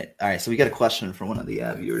they want. All right. So we got a question from one of the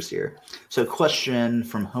viewers here. So, question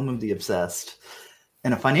from Home of the Obsessed.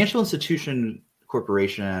 In a financial institution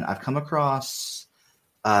corporation, I've come across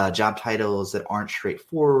job titles that aren't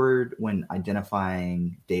straightforward when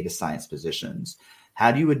identifying data science positions.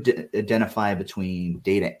 How do you identify between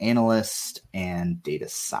data analyst and data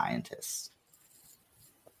scientist?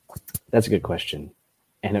 That's a good question.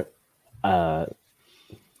 And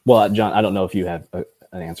well, John, I don't know if you have an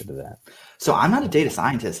answer to that. So I'm not a data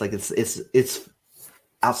scientist. Like it's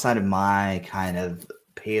outside of my kind of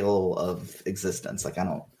pale of existence. Like I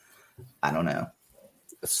don't know.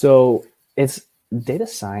 So it's data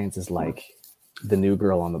science is like the new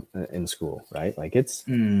girl in school, right? Like it's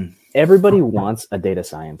everybody wants a data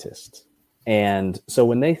scientist. And so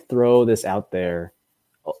when they throw this out there,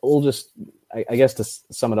 we'll just, I guess to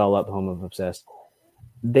sum it all up, Home of Obsessed,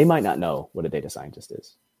 they might not know what a data scientist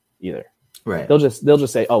is either. Right. They'll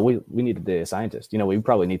just say, oh, we need a data scientist. You know, we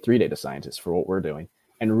probably need 3 data scientists for what we're doing.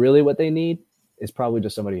 And really what they need is probably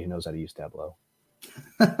just somebody who knows how to use Tableau.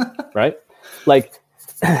 Right? Like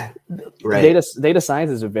data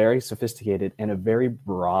science is a very sophisticated and a very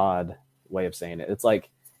broad way of saying it. It's like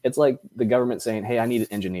the government saying, hey, I need an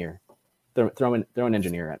engineer. Throw an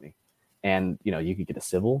engineer at me. And, you know, you could get a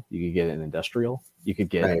civil, you could get an industrial, you could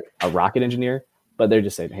get a rocket engineer, but they're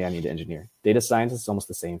just saying, hey, I need an engineer. Data science is almost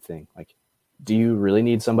the same thing. Like, do you really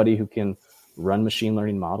need somebody who can run machine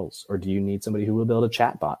learning models? Or do you need somebody who will build a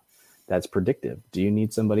chatbot that's predictive? Do you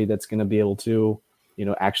need somebody that's going to be able to, you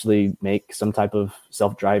know, actually make some type of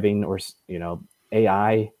self-driving or, you know,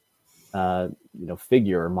 AI,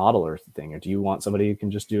 figure or model or thing? Or do you want somebody who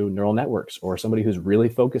can just do neural networks, or somebody who's really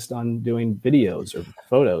focused on doing videos or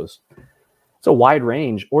photos? It's a wide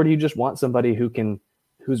range. Or do you just want somebody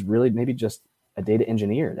who's really maybe just a data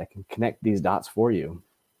engineer that can connect these dots for you?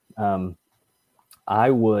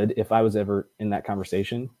 I would, if I was ever in that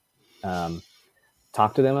conversation,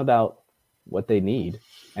 talk to them about what they need.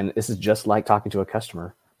 And this is just like talking to a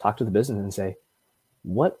customer. Talk to the business and say,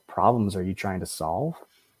 what problems are you trying to solve?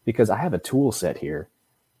 Because I have a tool set here,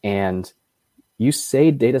 and you say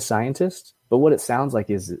data scientist, but what it sounds like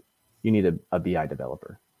is you need a BI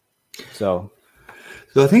developer. So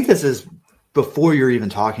I think this is before you're even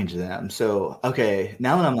talking to them. So, okay,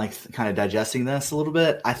 now that I'm like kind of digesting this a little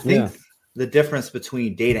bit, I think the difference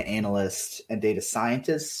between data analyst and data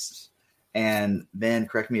scientist, and Ben,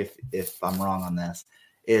 correct me if I'm wrong on this,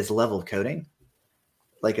 is level of coding.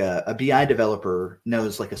 Like a BI developer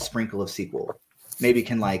knows like a sprinkle of SQL, maybe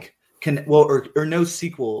or knows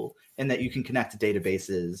SQL in that you can connect to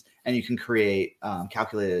databases and you can create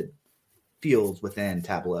calculated fields within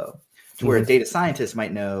Tableau, to where a data scientist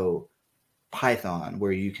might know Python,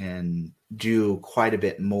 where you can do quite a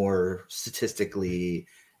bit more statistically,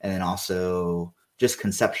 and then also just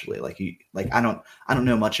conceptually. Like I don't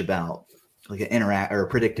know much about like an interact or a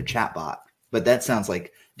predictive chatbot, but that sounds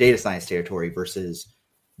like data science territory versus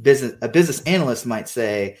a business analyst might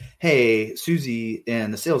say, hey, Susie in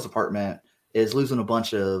the sales department is losing a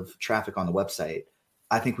bunch of traffic on the website.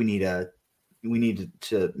 I think we need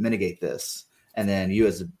to mitigate this. And then you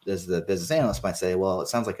as the business analyst might say, well, it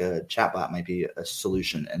sounds like a chatbot might be a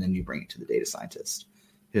solution. And then you bring it to the data scientist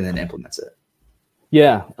who then implements it.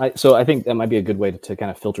 Yeah. So I think that might be a good way to kind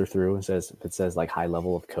of filter through. If it says like high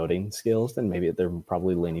level of coding skills, then maybe they're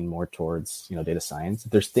probably leaning more towards, data science.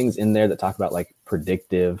 If there's things in there that talk about like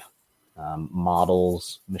predictive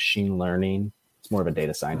models, machine learning, it's more of a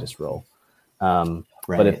data scientist role.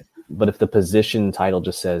 Right. But if the position title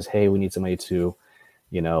just says, hey, we need somebody to,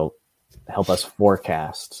 help us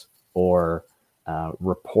forecast or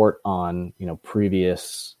report on,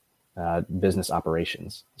 previous business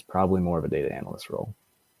operations, it's probably more of a data analyst role.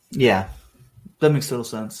 Yeah, that makes total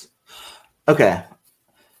sense. Okay,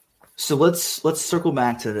 so let's circle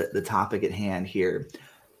back to the topic at hand here.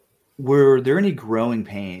 Were there any growing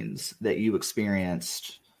pains that you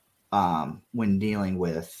experienced when dealing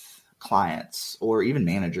with clients or even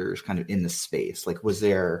managers kind of in this space? Like, was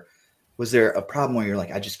there a problem where you're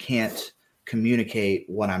like, I just can't communicate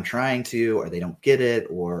what I'm trying to, or they don't get it,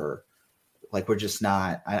 or like, we're just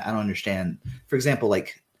not, I don't understand. For example,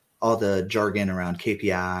 like all the jargon around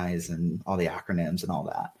KPIs and all the acronyms and all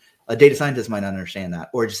that. A data scientist might not understand that,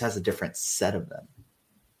 or just has a different set of them.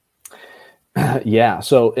 Yeah.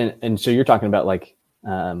 So, and so you're talking about like,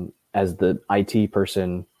 as the IT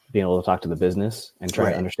person being able to talk to the business and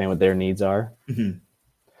try to understand what their needs are. Mm-hmm.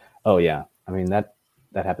 Oh yeah. I mean, that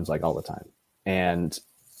happens like all the time. And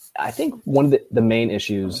I think one of the main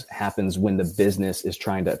issues happens when the business is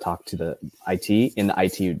trying to talk to the IT in the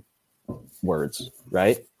IT words,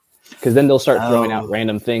 right? Because then they'll start throwing out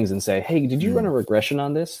random things and say, hey, did you run a regression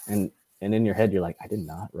on this? And in your head, you're like, I did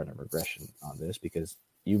not run a regression on this because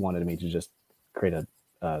you wanted me to just create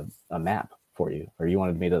a map for you, or you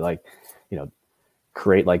wanted me to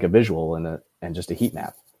create like a visual and just a heat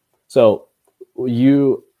map. So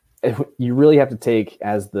you really have to take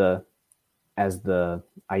as the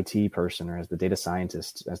IT person or as the data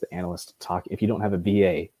scientist, as the analyst talk. If you don't have a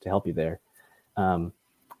BA to help you there,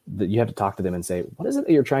 that you have to talk to them and say, what is it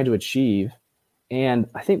that you're trying to achieve? And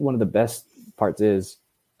I think one of the best parts is,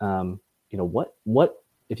 what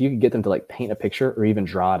if you could get them to like paint a picture or even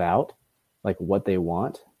draw it out, like what they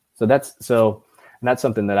want. And that's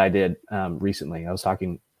something that I did recently. I was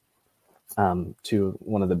talking to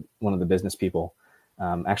one of the business people,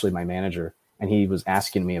 actually my manager, and he was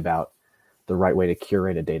asking me about the right way to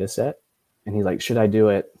curate a data set. And he's like, should I do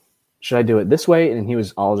it this way? And he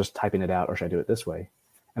was all just typing it out, or should I do it this way?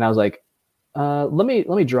 And I was like, let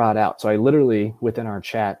me draw it out. So I literally within our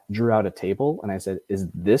chat drew out a table and I said, is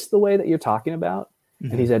this the way that you're talking about?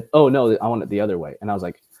 Mm-hmm. And he said, oh no, I want it the other way. And I was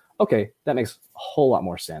like, okay, that makes a whole lot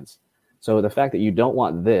more sense. So the fact that you don't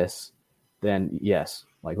want this, then yes,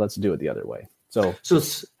 like let's do it the other way. So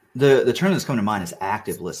it's the term that's coming to mind is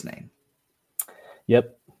active listening.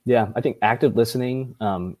 Yep. Yeah. I think active listening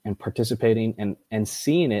and participating and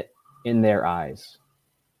seeing it in their eyes.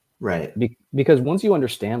 Right. Because once you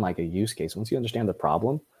understand like a use case, once you understand the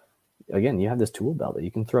problem, again, you have this tool belt that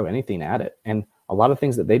you can throw anything at it. And a lot of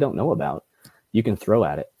things that they don't know about, you can throw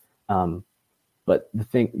at it. But the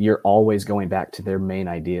thing, you're always going back to their main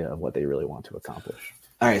idea of what they really want to accomplish.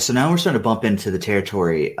 All right. So now we're starting to bump into the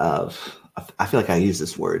territory of, I feel like I use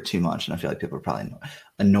this word too much, and I feel like people are probably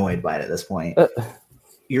annoyed by it at this point.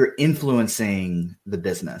 You're influencing the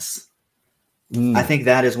business. I think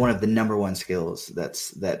that is one of the number one skills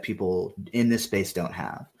that people in this space don't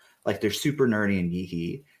have. Like they're super nerdy and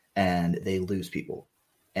geeky and they lose people.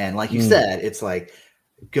 And like you said, it's like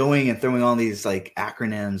going and throwing all these like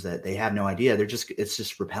acronyms that they have no idea. It's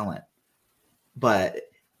just repellent. But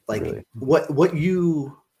like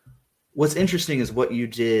really? What's interesting is what you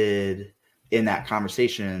did in that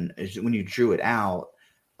conversation is when you drew it out,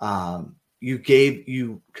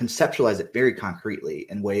 you conceptualize it very concretely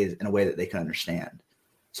in a way that they can understand.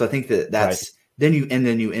 So I think that's right. then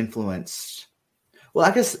you influenced. Well,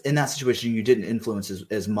 I guess in that situation you didn't influence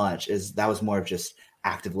as much, as that was more of just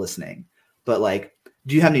active listening. But like,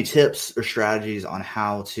 do you have any tips or strategies on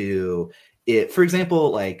how to for example,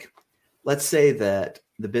 like let's say that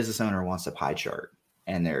the business owner wants a pie chart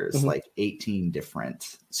and there's like 18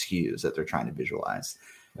 different SKUs that they're trying to visualize.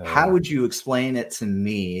 How would you explain it to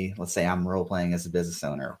me? Let's say I'm role playing as a business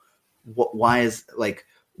owner. What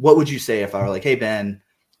would you say if I were like, hey, Ben,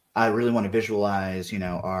 I really want to visualize,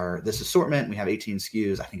 this assortment. We have 18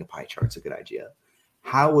 SKUs. I think a pie chart's a good idea.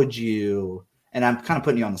 How would you, and I'm kind of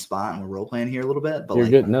putting you on the spot and we're role playing here a little bit, but you're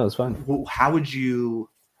good. No, it's fine. How would you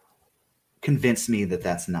convince me that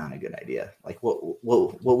that's not a good idea? Like what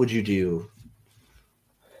would you do?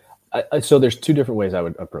 So there's two different ways I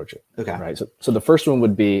would approach it. Okay. Right. So the first one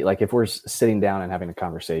would be like, if we're sitting down and having a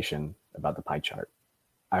conversation about the pie chart,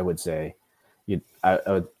 I would say,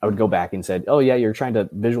 I would go back and said, oh yeah, you're trying to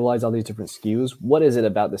visualize all these different SKUs. What is it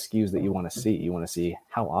about the SKUs that you want to see? You want to see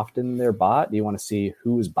how often they're bought? Do you want to see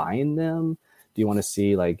who's buying them? Do you want to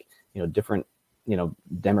see different,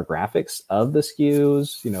 demographics of the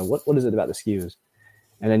SKUs? What is it about the SKUs?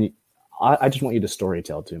 And then I just want you to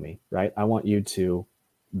storytell to me, right? I want you to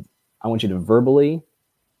verbally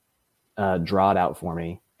draw it out for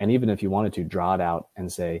me. And even if you wanted to draw it out and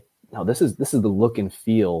say, no, this is the look and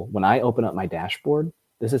feel. When I open up my dashboard,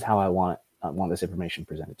 this is how I want this information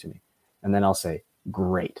presented to me. And then I'll say,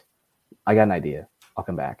 great, I got an idea. I'll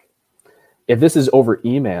come back. If this is over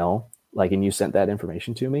email, and you sent that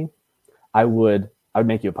information to me, I would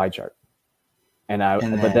make you a pie chart. But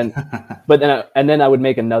then I would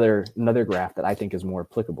make another graph that I think is more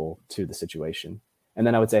applicable to the situation. And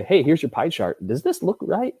then I would say, hey, here's your pie chart. Does this look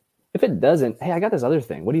right? If it doesn't, hey, I got this other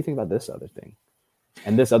thing. What do you think about this other thing?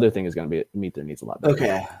 And this other thing is going to meet their needs a lot better.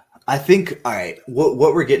 Okay. I think, all right, what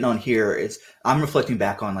we're getting on here is I'm reflecting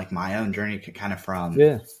back on my own journey kind of from,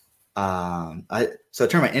 so I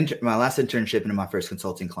turned my last internship into my first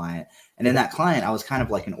consulting client. And in that client, I was kind of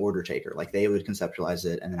like an order taker. Like they would conceptualize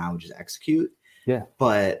it and then I would just execute. Yeah.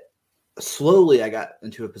 But slowly I got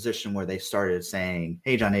into a position where they started saying,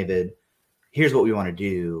 hey, John David, here's what we want to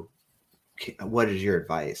do. What is your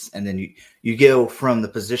advice? And then you go from the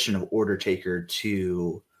position of order taker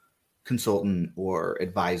to consultant or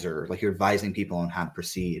advisor, like you're advising people on how to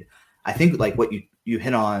proceed. I think what you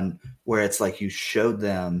hit on where it's like you showed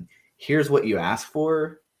them, here's what you asked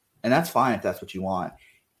for, and that's fine if that's what you want.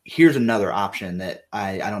 Here's another option that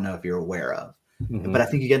I don't know if you're aware of. Mm-hmm. But I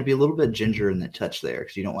think you got to be a little bit ginger in the touch there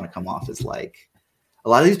because you don't want to come off as a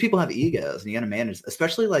lot of these people have egos and you got to manage,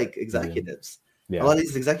 especially executives. Yeah. A lot of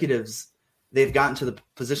these executives, they've gotten to the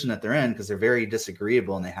position that they're in because they're very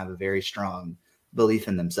disagreeable and they have a very strong belief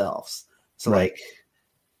in themselves. So right.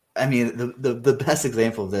 The best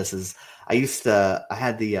example of this is I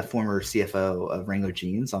had the former CFO of Wrangler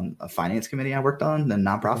Jeans on a finance committee I worked on, the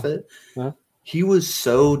nonprofit. Uh-huh. He was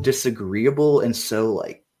so disagreeable and so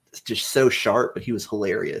just so sharp, but he was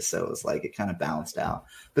hilarious. So it was it kind of balanced out.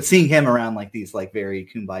 But seeing him around these very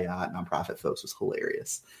kumbaya nonprofit folks was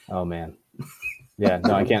hilarious. Oh man. Yeah,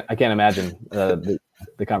 no, I can't imagine the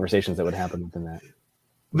conversations that would happen within that.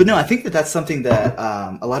 But no, I think that's something that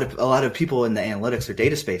a lot of people in the analytics or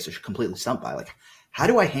data space are completely stumped by. How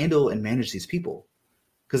do I handle and manage these people?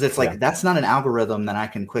 Because it's that's not an algorithm that I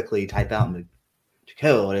can quickly type out into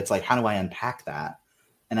code. It's how do I unpack that?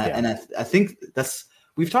 And I think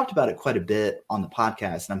we've talked about it quite a bit on the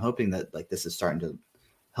podcast, and I'm hoping that this is starting to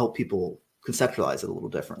help people conceptualize it a little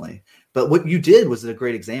differently. But what you did was a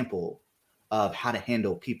great example of how to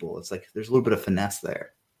handle people. It's there's a little bit of finesse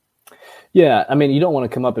there. Yeah. I mean, you don't want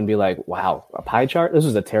to come up and be like, wow, a pie chart? This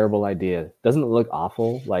was a terrible idea. Doesn't it look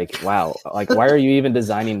awful? Wow. Why are you even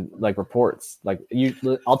designing reports?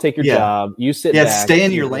 I'll take your job. You sit back. Yeah, stay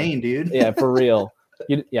in your lane, dude. Yeah, for real.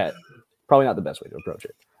 Probably not the best way to approach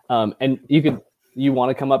it. And you want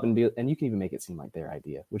to come up and and you can even make it seem like their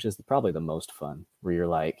idea, which is probably the most fun, where you're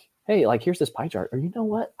like, hey, here's this pie chart. Or you know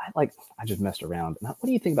what? I just messed around. What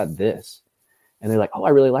do you think about this? And they're like, oh, I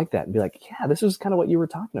really like that. And be like, yeah, this is kind of what you were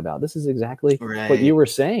talking about. This is exactly what you were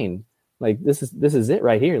saying. This is it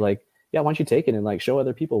right here. Why don't you take it and show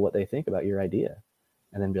other people what they think about your idea?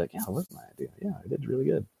 And then be like, yeah, it was my idea. Yeah, I did really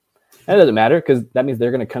good. And it doesn't matter because that means they're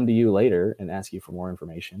going to come to you later and ask you for more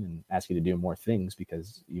information and ask you to do more things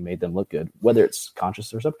because you made them look good, whether it's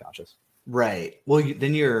conscious or subconscious. Right. Well,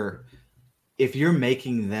 if you're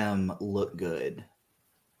making them look good,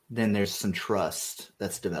 then there's some trust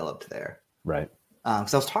that's developed there. Right.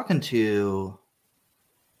 Because I was talking to,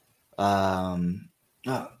 someone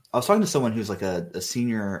who's a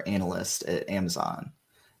senior analyst at Amazon,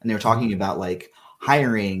 and they were talking about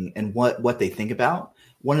hiring and what they think about.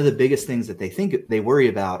 One of the biggest things that they worry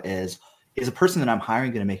about is a person that I'm hiring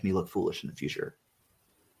going to make me look foolish in the future?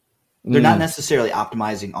 They're not necessarily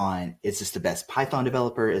optimizing on, is this the best Python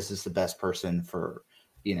developer? Is this the best person for,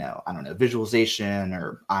 visualization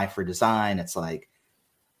or eye for design? It's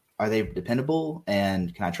are they dependable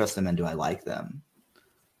and can I trust them and do I like them?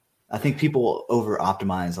 I think people over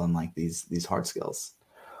optimize on like these hard skills.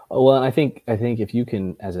 Well, I think if you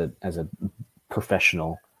can, as a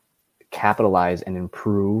professional, capitalize and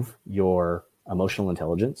improve your emotional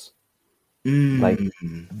intelligence, like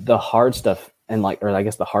the hard stuff and like, or I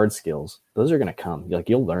guess the hard skills, those are going to come. Like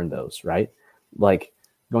you'll learn those, right? Like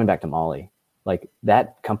going back to Molly, like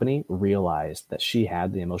that company realized that she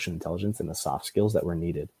had the emotional intelligence and the soft skills that were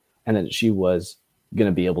needed, and that she was going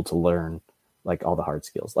to be able to learn like all the hard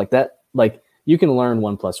skills like that. Like you can learn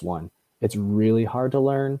 1+1. It's really hard to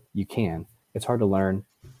learn. You can. It's hard to learn.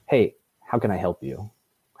 Hey, how can I help you?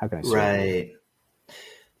 How can I serve you?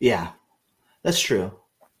 Yeah, that's true.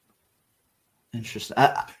 Interesting.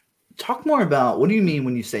 Talk more about, what do you mean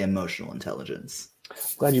when you say emotional intelligence?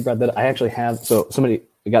 Glad you brought that up. I actually have, so somebody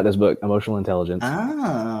got this book, Emotional Intelligence.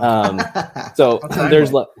 So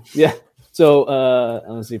there's yeah. So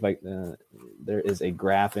let's see if there is a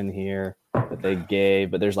graph in here that they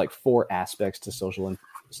gave, but there's like 4 aspects to social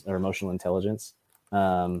or emotional intelligence.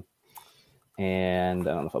 And I don't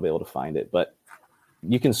know if I'll be able to find it, but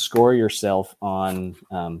you can score yourself on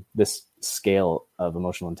this scale of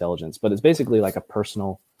emotional intelligence, but it's basically like a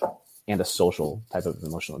personal and a social type of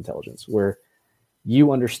emotional intelligence where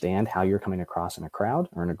you understand how you're coming across in a crowd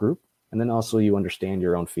or in a group. And then also you understand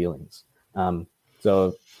your own feelings. And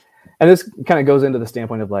this kind of goes into the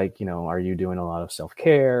standpoint of like, you know, are you doing a lot of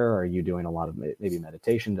self-care? Are you doing a lot of maybe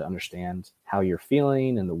meditation to understand how you're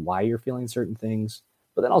feeling and why you're feeling certain things?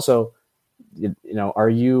 But then also, you know, are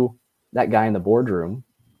you that guy in the boardroom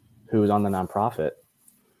who is on the nonprofit?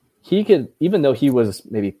 He could, even though he was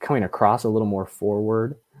maybe coming across a little more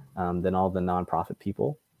forward than all the nonprofit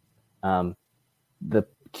people, the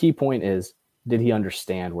key point is, did he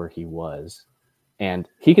understand where he was? And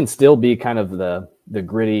he can still be kind of the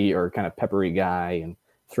gritty or kind of peppery guy and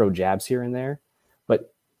throw jabs here and there,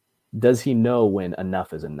 but does he know when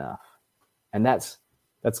enough is enough? And that's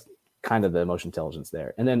kind of the emotional intelligence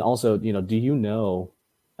there. And then also, you know, do you know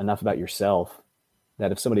enough about yourself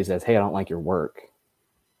that if somebody says, hey, I don't like your work,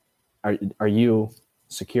 are you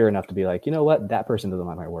secure enough to be like, you know what, that person doesn't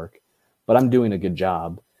like my work, but I'm doing a good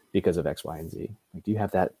job because of X, Y, and Z? Like, do you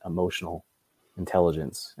have that emotional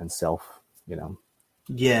intelligence and self, you know?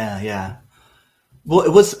 Yeah. Well,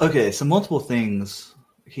 it was, okay, so multiple things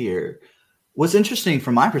here. What's interesting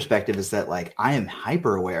from my perspective is that like I am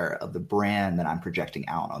hyper aware of the brand that I'm projecting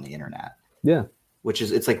out on the internet. Yeah. Which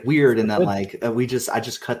is, it's like weird in that like I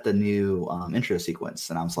just cut the new intro sequence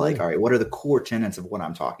and I was like, all right, what are the core tenets of what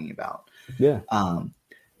I'm talking about? Yeah.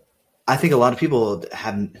 I think a lot of people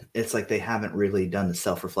it's like they haven't really done the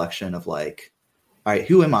self-reflection of like, all right,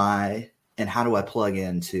 who am I and how do I plug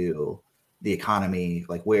into the economy?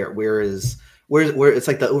 Like where it's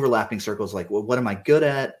like the overlapping circles, like, well, what am I good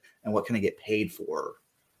at and what can I get paid for?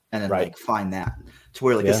 And then like find that to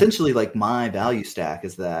where like essentially like my value stack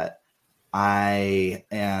is that I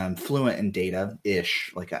am fluent in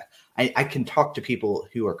data-ish. Like I can talk to people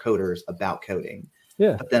who are coders about coding.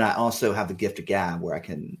 Yeah. But then I also have the gift of gab where I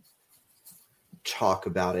can talk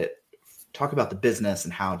about the business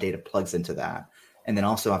and how data plugs into that. And then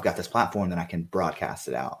also I've got this platform that I can broadcast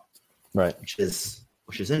it out. Right. Which is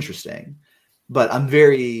interesting. But I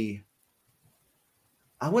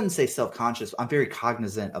wouldn't say self-conscious. I'm very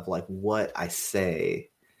cognizant of like what I say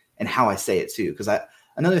and how I say it too. Because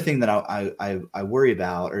another thing that I worry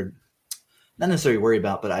about, or not necessarily worry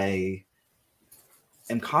about, but I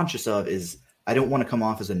am conscious of is I don't want to come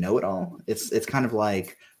off as a know-it-all. It's kind of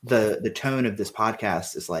like the tone of this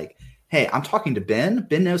podcast is like, hey, I'm talking to Ben.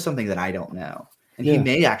 Ben knows something that I don't know. And he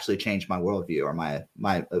may actually change my worldview or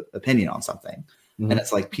my opinion on something. Mm-hmm. And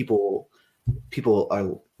it's like people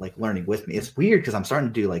are like learning with me. It's weird because I'm starting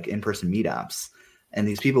to do like in-person meetups, and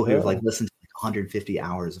these people who have like listened to like 150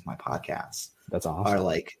 hours of my podcast, that's awesome, are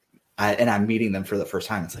like, I'm meeting them for the first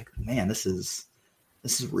time. It's like, man, this is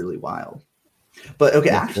really wild. But okay,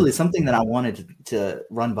 actually something that I wanted to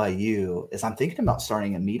run by you is I'm thinking about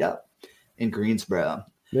starting a meetup in Greensboro.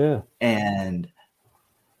 Yeah. And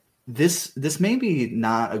this may be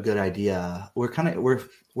not a good idea.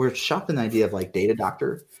 We're shopping the idea of like Data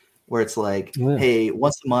Doctor, where it's like, hey,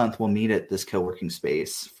 once a month we'll meet at this co-working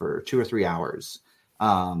space for 2 or 3 hours.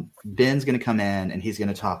 Ben's going to come in and he's going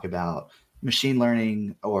to talk about machine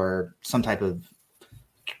learning or some type of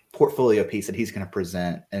portfolio piece that he's going to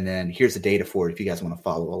present. And then here's the data for it if you guys want to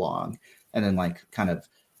follow along. And then like kind of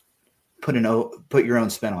put your own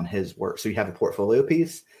spin on his work. So you have a portfolio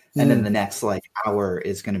piece. And then the next like hour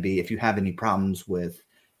is going to be, if you have any problems with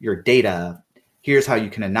your data, here's how you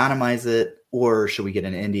can anonymize it, or should we get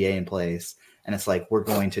an NDA in place? And it's like, we're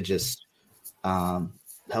going to just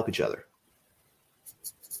help each other.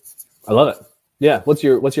 I love it. Yeah. What's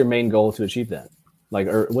your main goal to achieve that? Like,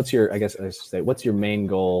 or what's your, I guess I should say, what's your main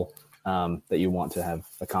goal that you want to have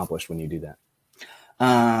accomplished when you do that?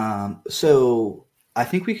 So I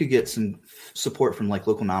think we could get some support from like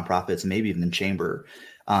local nonprofits and maybe even the chamber.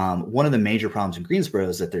 One of the major problems in Greensboro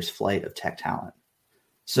is that there's flight of tech talent.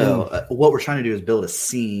 So what we're trying to do is build a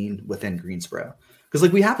scene within Greensboro. Because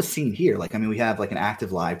like we have a scene here. Like, I mean, we have like an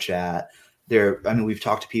active live chat there. I mean, we've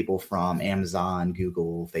talked to people from Amazon,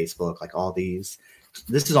 Google, Facebook, like all these.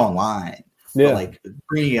 This is online. Yeah. But like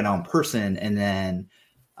bringing it on person. And then,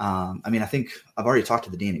 I mean, I think I've already talked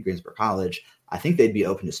to the dean at Greensboro College. I think they'd be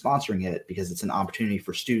open to sponsoring it because it's an opportunity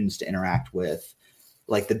for students to interact with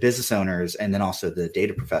like the business owners and then also the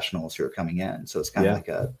data professionals who are coming in. So it's kind of like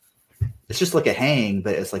it's just like a hang,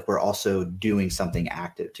 but it's like we're also doing something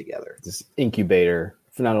active together. This incubator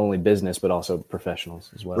for not only business, but also professionals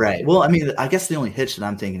as well. Right. Well, I mean, I guess the only hitch that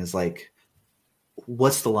I'm thinking is like,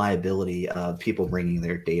 what's the liability of people bringing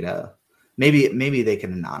their data? Maybe they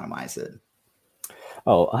can anonymize it.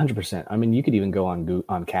 Oh, 100%. I mean, you could even go on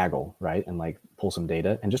Kaggle, right? And like pull some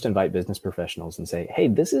data and just invite business professionals and say, hey,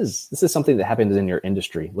 this is something that happens in your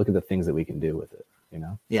industry. Look at the things that we can do with it, you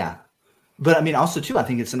know? Yeah. But I mean, also too, I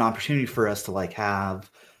think it's an opportunity for us to like have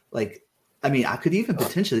like, I mean, I could even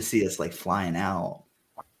potentially see us like flying out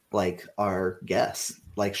like our guests,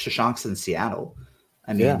 like Shashank's in Seattle.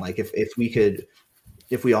 I mean, like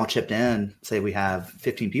if we all chipped in, say we have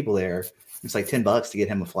 15 people there, it's like $10 to get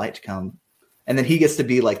him a flight to come. And then he gets to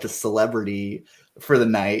be like the celebrity for the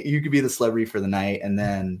night. You could be the celebrity for the night. And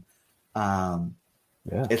then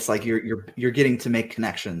it's like you're getting to make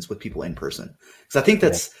connections with people in person. Because I think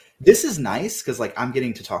this is nice because like I'm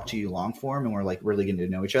getting to talk to you long form and we're like really getting to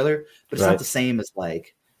know each other. But it's not the same as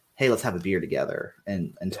like, hey, let's have a beer together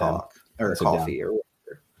and talk or a coffee or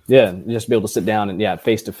whatever. Yeah, just be able to sit down and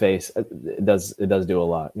face to face. It does do a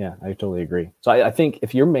lot. Yeah, I totally agree. So I think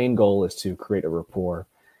if your main goal is to create a rapport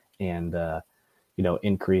and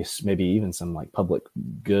increase maybe even some like public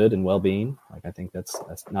good and well-being, like I think that's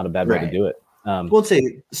not a bad way to do it. We'll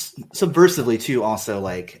say subversively too. Also,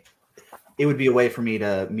 like it would be a way for me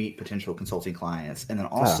to meet potential consulting clients, and then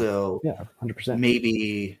also 100%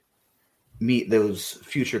 maybe meet those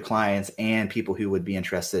future clients and people who would be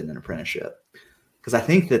interested in an apprenticeship. Because I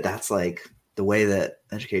think that's like the way that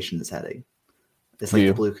education is heading. It's like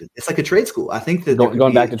it's like a trade school. I think that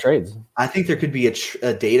going back to trades. I think there could be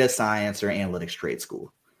a data science or analytics trade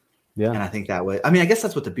school. Yeah, and I think that way. I mean, I guess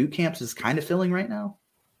that's what the boot camps is kind of filling right now.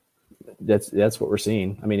 That's what we're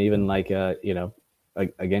seeing. I mean, even like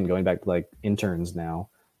again, going back to like interns now.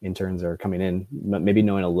 Interns are coming in, maybe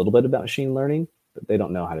knowing a little bit about machine learning, but they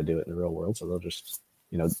don't know how to do it in the real world. So they'll just,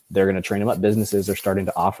 they're going to train them up. Businesses are starting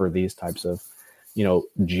to offer these types of,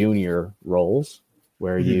 junior roles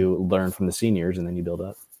where you learn from the seniors and then you build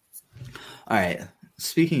up. All right.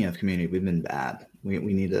 Speaking of community, we've been bad. We're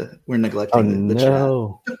neglecting the chat.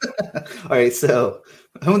 All right. So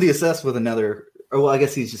I want to assess with I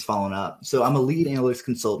guess he's just following up. So I'm a lead analytics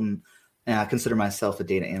consultant and I consider myself a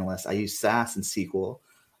data analyst. I use SAS and SQL.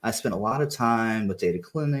 I spent a lot of time with data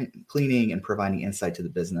cleaning and providing insight to the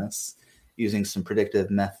business using some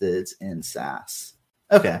predictive methods in SAS.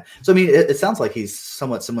 Okay. So, I mean, it sounds like he's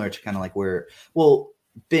somewhat similar to kind of like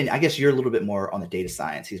Ben, I guess you're a little bit more on the data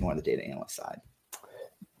science. He's more on the data analyst side.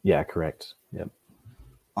 Yeah, correct. Yep.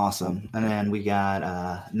 Awesome. And then we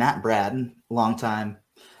got Matt Braden, longtime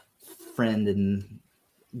friend and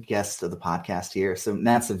guest of the podcast here. So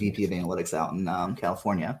Matt's the VP of analytics out in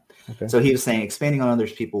California. Okay. So he was saying expanding on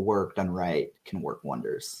others people's work done right can work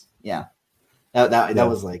wonders. Yeah. That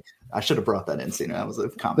was like, I should have brought that in sooner. That was a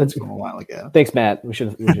comment from a while ago. Thanks, Matt. We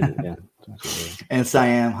should yeah. And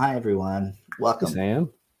Siam, hi everyone. Welcome. Hey,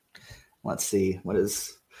 Siam. Let's see. What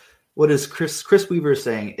is Chris Weaver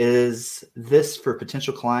saying? Is this for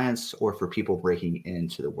potential clients or for people breaking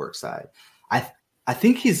into the work side? I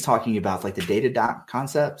think he's talking about like the data doc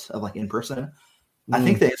concept of like in person. I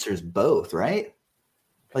think the answer is both, right?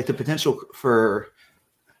 Like the potential for,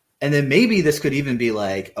 and then maybe this could even be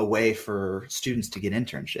like a way for students to get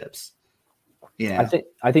internships. Yeah,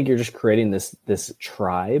 I think you're just creating this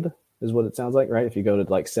tribe is what it sounds like, right? If you go to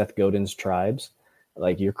like Seth Godin's tribes,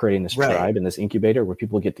 like you're creating this tribe and this incubator where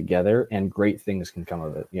people get together and great things can come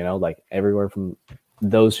of it. Like everywhere from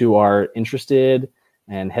those who are interested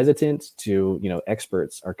and hesitant to,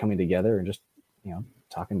 experts are coming together and just,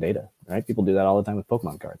 talking data, right? People do that all the time with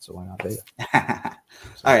Pokemon cards. So why not data?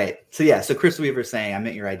 All right. So Chris Weaver saying, I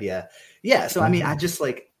meant your idea. Yeah. So, I mean, I just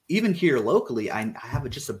like, even here locally, I have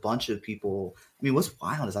just a bunch of people. I mean, what's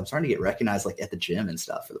wild is I'm starting to get recognized like at the gym and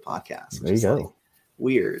stuff for the podcast. There you go. Like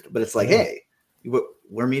weird, but it's like, hey,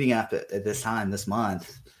 we're meeting up at this time this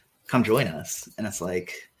month. come join us. And it's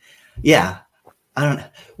like, yeah, I don't,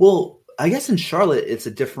 well, I guess in Charlotte,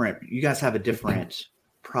 you guys have a different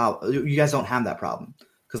problem. You guys don't have that problem.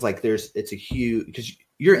 Cause like it's a huge, because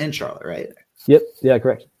you're in Charlotte, right? Yep. Yeah,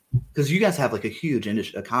 correct. Because you guys have like a huge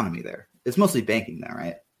economy there. It's mostly banking there,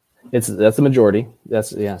 right? That's the majority.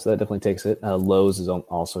 So that definitely takes it. Lowe's is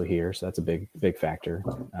also here, so that's a big factor.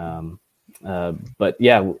 But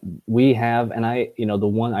yeah, we have, and the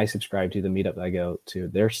one I subscribe to, the meetup that I go to,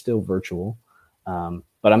 they're still virtual.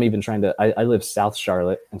 But I'm even trying to. I live South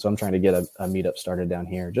Charlotte, and so I'm trying to get a meetup started down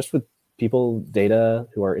here, just with people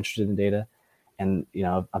who are interested in data, and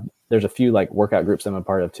there's a few like workout groups I'm a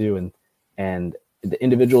part of too, and the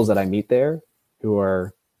individuals that I meet there who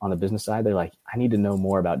are on the business side, they're like, I need to know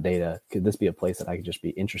more about data. Could this be a place that I could just be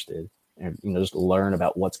interested and, just learn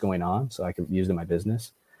about what's going on so I could use it in my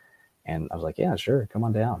business? And I was like, yeah, sure. Come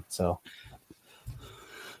on down. So.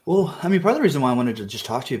 Well, I mean, part of the reason why I wanted to just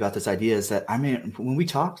talk to you about this idea is that, I mean, when we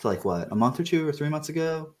talked like a month or 2 or 3 months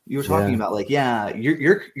ago, you were talking about like,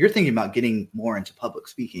 you're thinking about getting more into public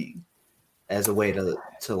speaking as a way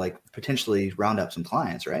to like potentially round up some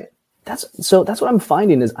clients, right? That's what I'm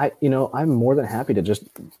finding is I'm more than happy to just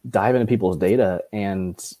dive into people's data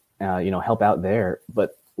and, help out there.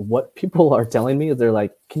 But what people are telling me is they're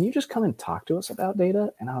like, can you just come and talk to us about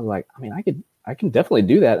data? And I was like, I mean, I can definitely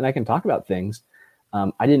do that. And I can talk about things.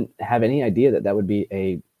 I didn't have any idea that would be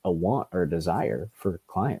a want or a desire for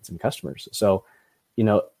clients and customers. So,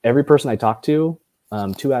 every person I talk to,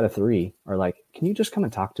 2 out of 3 are like, can you just come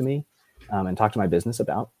and talk to me and talk to my business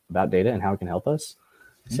about data and how it can help us?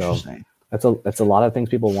 So that's a lot of things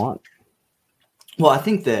people want. Well, I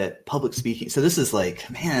think that public speaking, so this is like,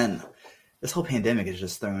 man, this whole pandemic is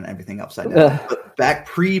just throwing everything upside down. But back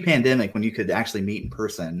pre-pandemic, when you could actually meet in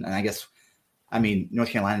person, and I guess, I mean, North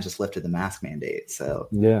Carolina just lifted the mask mandate. So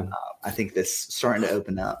I think this starting to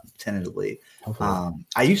open up tentatively.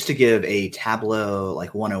 I used to give a Tableau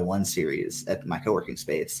like 101 series at my co-working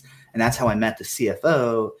space. And that's how I met the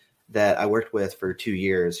CFO that I worked with for 2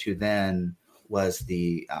 years, who then was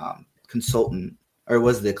the consultant or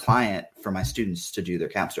was the client for my students to do their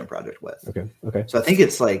capstone project with. Okay. So I think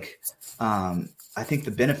it's like, I think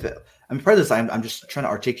the benefit, I mean, part of this, I'm just trying to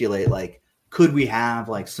articulate, like, could we have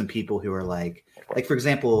like some people who are like, for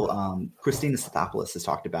example, Christina Stathopoulos has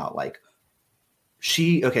talked about like,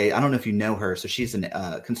 I don't know if you know her. So she's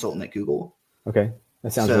a consultant at Google. Okay.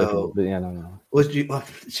 That sounds really cool, but yeah, no. Well,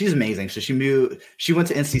 she's amazing. So she went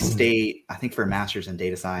to NC State, I think, for a master's in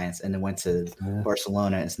data science, and then went to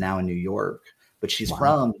Barcelona and is now in New York, but she's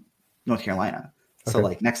from North Carolina. So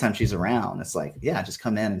like next time she's around, it's like, yeah, just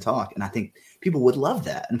come in and talk. And I think people would love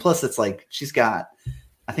that. And plus it's like,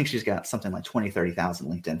 I think she's got something like 20, 30,000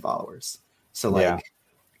 LinkedIn followers. So like,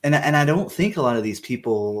 and I don't think a lot of these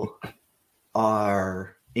people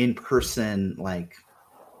are in person, like,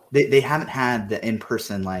 they haven't had the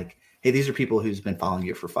in-person, like, hey, these are people who's been following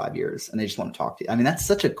you for 5 years and they just want to talk to you. I mean, that's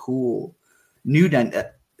such a cool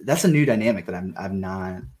that's a new dynamic that I'm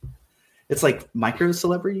not, it's like micro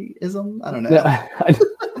celebrityism. I don't know. Yeah,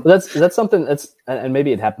 that's something and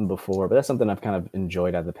maybe it happened before, but that's something I've kind of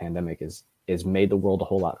enjoyed out of the pandemic is made the world a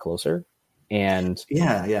whole lot closer. And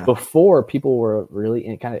before people were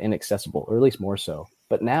really kind of inaccessible, or at least more so.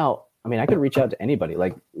 But now, I mean, I could reach out to anybody.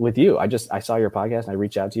 Like with you, I saw your podcast and I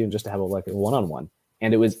reached out to you and just to have a one-on-one,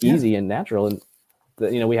 and it was easy and natural. And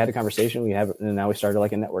we had a conversation. And now we started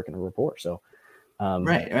like a network and a rapport. So,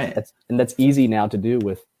 right. That's easy now to do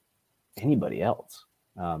with anybody else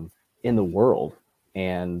in the world.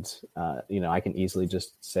 And I can easily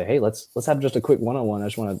just say, hey, let's have just a quick one-on-one. I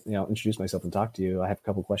just want to introduce myself and talk to you. I have a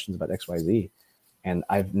couple questions about XYZ, and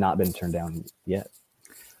I've not been turned down yet.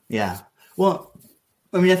 Yeah. Well,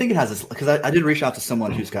 I mean, I think it has this, because I did reach out to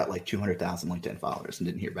someone who's got like 200,000 LinkedIn followers and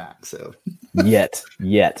didn't hear back. So yet.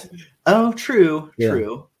 Oh, true.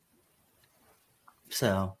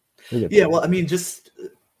 So yeah, well, I mean, just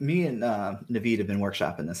me and Naveed have been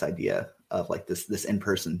workshopping this idea of like this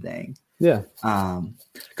in-person thing. Yeah.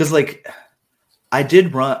 Because like I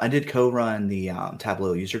did co-run the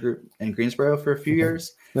Tableau user group in Greensboro for a few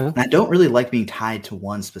years. And I don't really like being tied to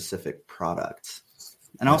one specific product.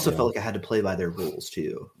 And I also felt like I had to play by their rules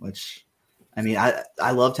too, which, I mean,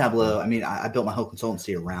 I love Tableau. I mean, I built my whole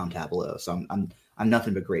consultancy around Tableau, so I'm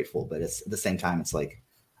nothing but grateful. But it's at the same time, it's like,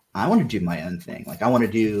 I want to do my own thing. Like I want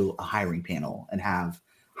to do a hiring panel and have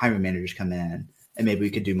hiring managers come in, and maybe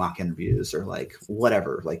we could do mock interviews or like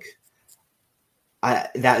whatever. Like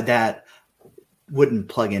that wouldn't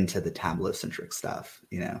plug into the Tableau centric stuff,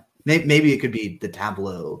 Maybe it could be the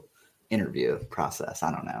Tableau interview process.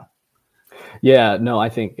 I don't know. Yeah, no, I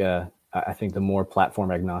think the more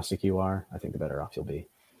platform agnostic you are, I think the better off you'll be.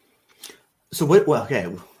 So what? Well,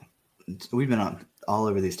 okay, we've been on all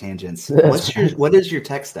over these tangents. What is your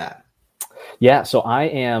tech stack? Yeah, so I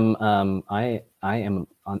am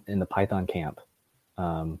in the Python camp.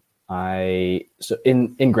 So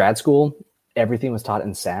in grad school, everything was taught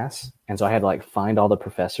in SAS, and so I had to like find all the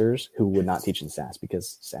professors who would not teach in SAS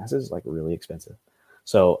because SAS is like really expensive.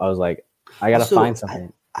 So I was like, I got to find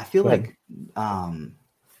something. I feel like the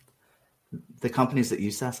companies that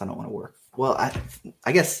use SAS, I don't want to work. Well,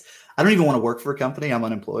 I guess I don't even want to work for a company. I'm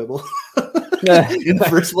unemployable in the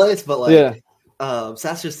first place, but like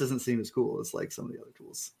SAS just doesn't seem as cool as like some of the other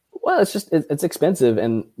tools. Well, it's expensive,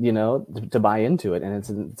 and to buy into it, and it's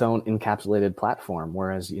its own encapsulated platform.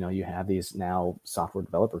 Whereas you have these now software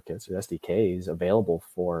developer kits or SDKs available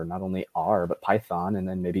for not only R but Python, and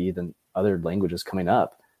then maybe even other languages coming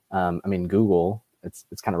up. I mean, Google, it's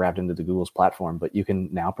kind of wrapped into the Google's platform, but you can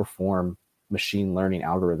now perform machine learning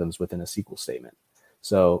algorithms within a SQL statement.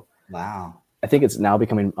 So wow, I think it's now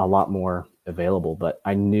becoming a lot more available. But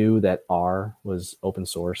I knew that R was open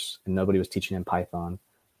source and nobody was teaching in Python.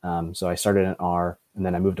 So I started in R, and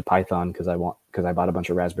then I moved to Python because I bought a bunch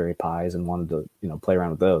of Raspberry Pis and wanted to play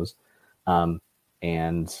around with those. And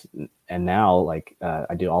now like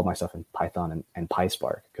I do all my stuff in Python and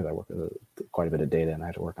PySpark because I work with quite a bit of data and I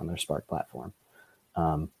have to work on their Spark platform.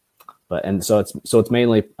 So it's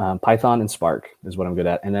mainly Python and Spark is what I'm good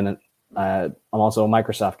at. And then I'm also a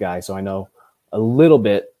Microsoft guy, so I know a little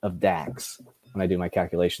bit of DAX when I do my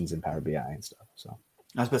calculations in Power BI and stuff. So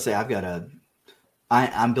I was about to say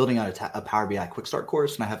I'm building out a Power BI quick start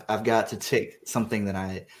course, and I've got to take something that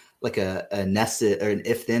I like a nested or an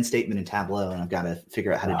if then statement in Tableau, and I've got to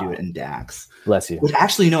figure out how to do it in DAX. Bless you. Which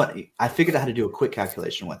actually, I figured out how to do a quick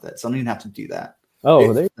calculation with it, so I don't even have to do that.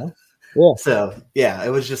 Oh, there you go. Yeah. So yeah, it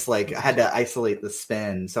was just like I had to isolate the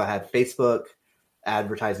spend. So I had Facebook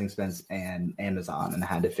advertising spends and Amazon, and I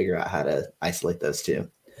had to figure out how to isolate those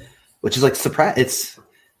two, which is like surprise.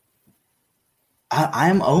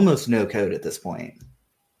 I'm almost no code at this point.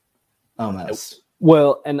 Almost.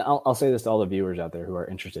 Well, and I'll say this to all the viewers out there who are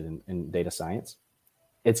interested in data science.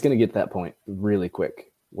 It's going to get to that point really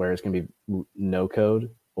quick where it's going to be no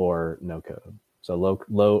code or no code. So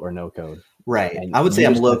low or no code. Right. And I would say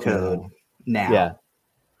I'm low code now. Yeah.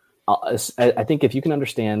 I think if you can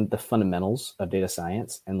understand the fundamentals of data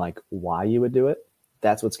science and like why you would do it,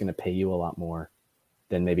 that's what's going to pay you a lot more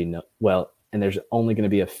than maybe no. Well, and there's only going to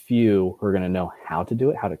be a few who are going to know how to do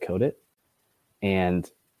it, how to code it. And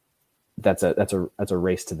that's a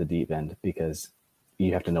race to the deep end because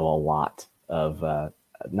you have to know a lot of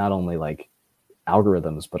not only like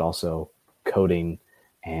algorithms, but also coding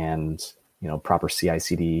and, proper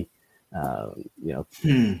CI/CD,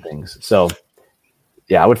 things. So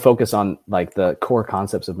yeah, I would focus on like the core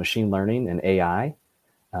concepts of machine learning and AI.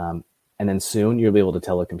 And then soon you'll be able to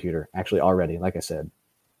tell a computer, actually already, like I said,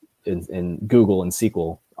 in Google and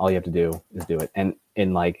SQL, all you have to do is do it. And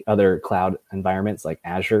in like other cloud environments like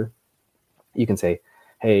Azure, you can say,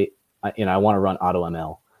 hey, I want to run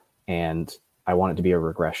AutoML and I want it to be a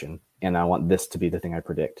regression and I want this to be the thing I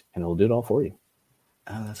predict, and it'll do it all for you.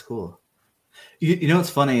 Oh, that's cool. You know what's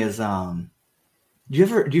funny is do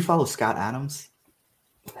you follow Scott Adams?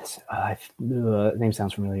 Name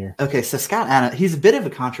sounds familiar. Okay, so Scott Adams, he's a bit of a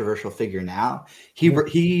controversial figure now. He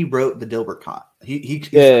wrote the Dilbert con. He's the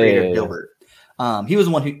creator of Dilbert. He was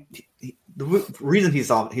the one who. The reason he's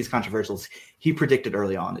controversial is he predicted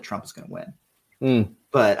early on that Trump was going to win.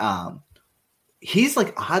 But he's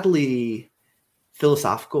like oddly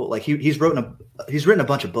philosophical. Like he's written a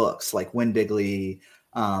bunch of books like Win Bigly.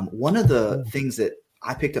 One of the things that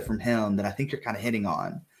I picked up from him that I think you're kind of hitting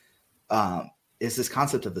on is this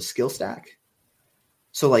concept of the skill stack.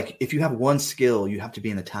 So like if you have one skill, you have to be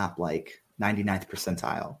in the top like 99th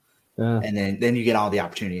percentile. And then you get all the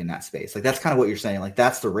opportunity in that space. Like that's kind of what you're saying. Like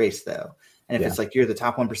that's the race though. And if it's like you're the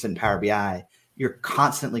top 1% in Power BI, you're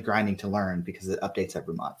constantly grinding to learn because it updates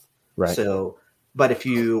every month. Right. So, but if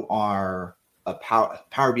you are a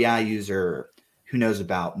Power BI user who knows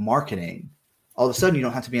about marketing, all of a sudden you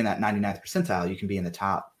don't have to be in that 99th percentile. You can be in the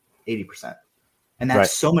top 80%. And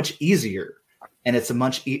that's so much easier. And it's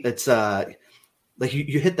like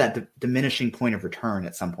you hit that diminishing point of return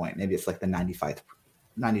at some point. Maybe it's like the 95th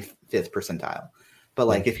percentile. But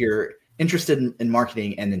like if you're interested in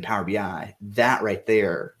marketing and in Power BI, that right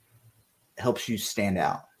there helps you stand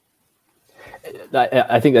out.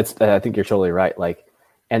 I think you're totally right. Like,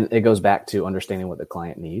 and it goes back to understanding what the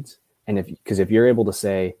client needs. And if you're able to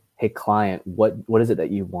say, hey client, what is it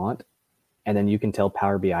that you want? And then you can tell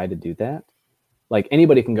Power BI to do that. Like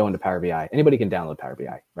anybody can go into Power BI, anybody can download Power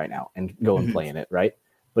BI right now and go and play in it. Right.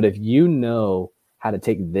 But if you know how to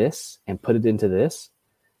take this and put it into this,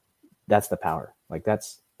 that's the power. Like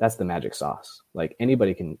that's the magic sauce. Like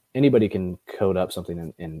anybody can code up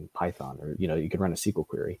something in Python, or, you know, you can run a SQL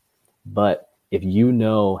query. But if you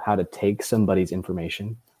know how to take somebody's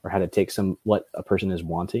information, or how to take what a person is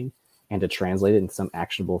wanting and to translate it into some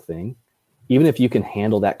actionable thing, even if you can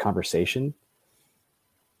handle that conversation,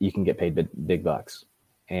 you can get paid big bucks.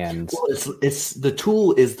 And well, it's the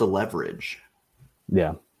tool is the leverage.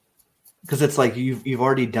 Yeah. Because it's like you've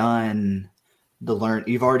already done the learn.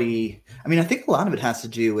 I mean, I think a lot of it has to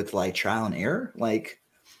do with like trial and error. Like,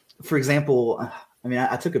 for example, I mean,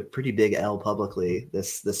 I took a pretty big L publicly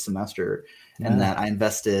this semester, in that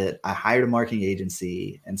I hired a marketing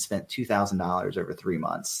agency and spent $2,000 over 3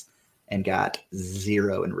 months and got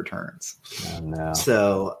 0 in returns. Oh, no.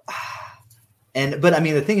 So, but I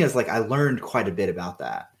mean, the thing is, like, I learned quite a bit about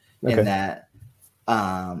that, in that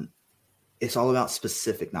it's all about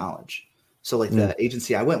specific knowledge. So like the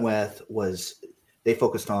agency I went with they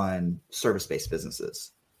focused on service-based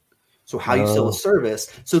businesses. So how you sell a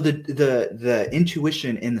service. So the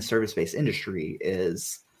intuition in the service-based industry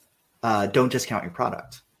is don't discount your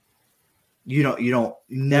product. You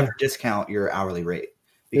never discount your hourly rate,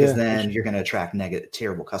 because then you're going to attract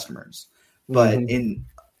terrible customers. But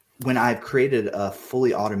when I've created a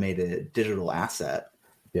fully automated digital asset,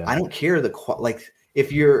 I don't care I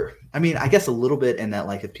guess a little bit in that,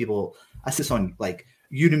 like, if people, I see this on like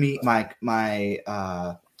Udemy,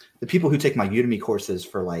 the people who take my Udemy courses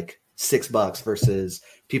for like $6 versus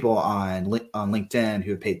people on LinkedIn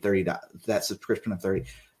who have paid that subscription of 30.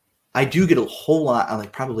 I do get a whole lot,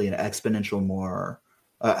 like probably an exponentially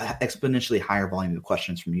higher volume of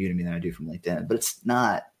questions from Udemy than I do from LinkedIn. But it's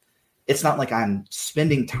not like I'm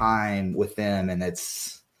spending time with them, and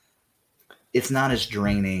it's not as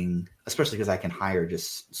draining, especially because I can hire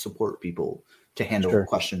just support people to handle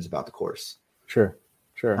questions about the course. Sure.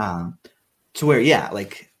 To where,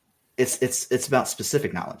 like it's about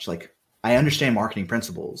specific knowledge. Like, I understand marketing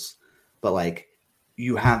principles, but like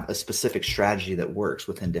you have a specific strategy that works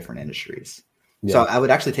within different industries. Yeah. So I would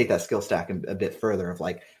actually take that skill stack a bit further of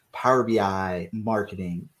like Power BI,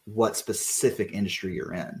 marketing, what specific industry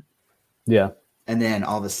you're in. Yeah. And then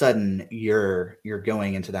all of a sudden you're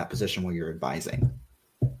going into that position where you're advising.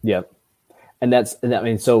 Yep. And that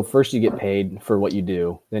means, so first you get paid for what you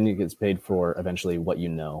do, then you get paid for eventually what you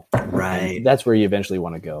know. Right. And that's where you eventually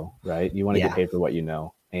want to go, right? You want to get paid for what you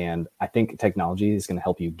know. And I think technology is going to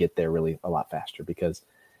help you get there really a lot faster, because,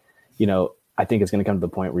 you know, I think it's going to come to the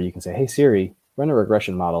point where you can say, hey, Siri, run a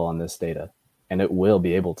regression model on this data, and it will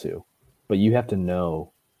be able to. But you have to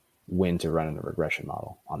know when to run a regression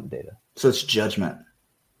model on the data. So it's judgment.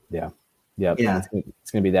 Yeah. Yeah.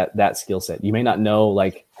 It's going to be that skill set. You may not know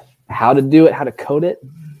like how to do it, how to code it,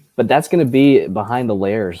 but that's going to be behind the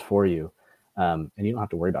layers for you. And you don't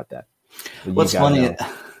have to worry about that. What's funny,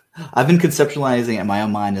 I've been conceptualizing in my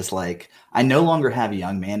own mind is like, I no longer have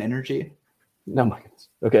young man energy. No, my goodness.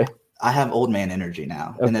 Okay. I have old man energy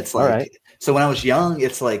now. Okay. And it's like, so when I was young,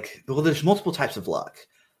 it's like, well, there's multiple types of luck.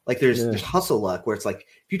 Like there's hustle luck, where it's like,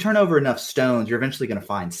 if you turn over enough stones, you're eventually going to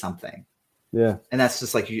find something. Yeah. And that's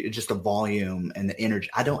just like, just a volume and the energy.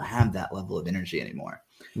 I don't have that level of energy anymore.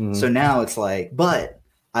 Mm-hmm. So now it's like, but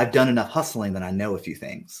I've done enough hustling that I know a few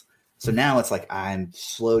things. So now it's like, I'm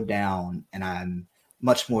slowed down and I'm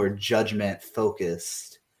much more judgment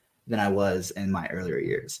focused than I was in my earlier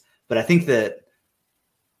years. But I think that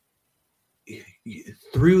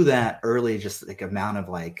through that early, just like amount of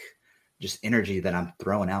like, just energy that I'm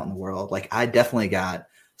throwing out in the world, like I definitely got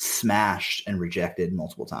smashed and rejected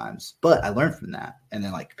multiple times, but I learned from that and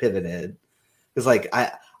then like pivoted, because like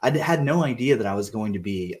I had no idea that I was going to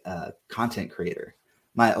be a content creator.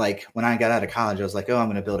 Like when I got out of college, I was like, oh, I'm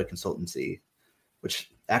going to build a consultancy,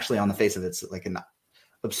 which actually on the face of it's like an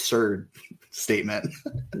absurd statement.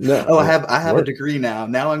 No, I have a degree now.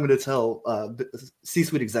 Now I'm going to tell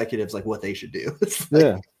C-suite executives like what they should do. It's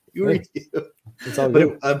like, it's all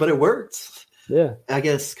good. But it worked. Yeah, I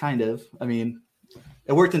guess kind of. I mean,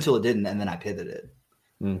 it worked until it didn't, and then I pivoted.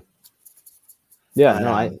 Yeah,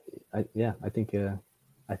 no, I think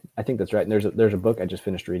I think that's right. And there's a book I just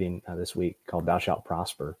finished reading this week called "Thou Shalt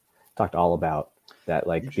Prosper." Talked all about that.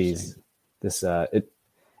 Like it's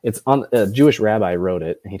on a Jewish rabbi wrote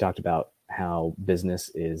it, and he talked about how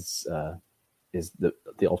business is the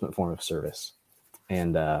ultimate form of service,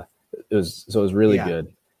 and it was really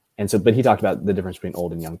good. And so, but he talked about the difference between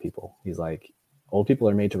old and young people. He's like, old people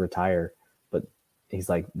are made to retire, but he's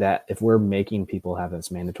like that if we're making people have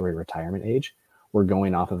this mandatory retirement age, we're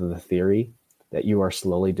going off of the theory that you are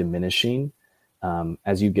slowly diminishing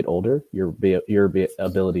as you get older, your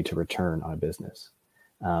ability to return on a business.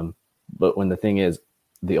 But when the thing is,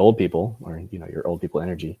 the old people, or your old people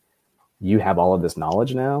energy, you have all of this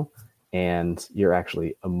knowledge now, and you're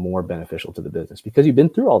actually more beneficial to the business because you've been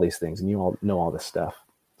through all these things and you all know all this stuff.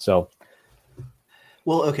 So,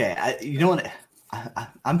 well, okay, you know what?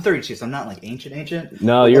 I'm 32, so I'm not like ancient.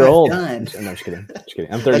 No, you're old. No, I'm just kidding.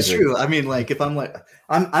 I'm 33. That's true. I mean, like if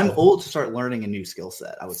I'm old to start learning a new skill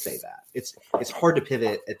set. I would say that it's hard to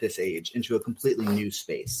pivot at this age into a completely new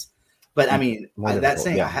space. But I mean, that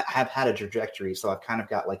saying, I have had a trajectory, so I've kind of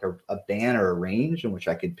got like a band or a range in which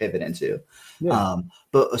I could pivot into. Yeah.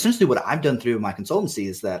 But essentially, what I've done through my consultancy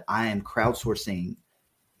is that I am crowdsourcing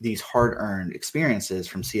these hard-earned experiences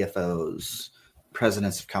from CFOs,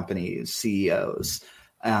 presidents of companies, CEOs.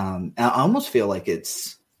 And I almost feel like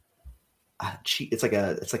it's like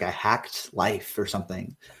a hacked life or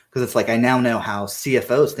something, because it's like I now know how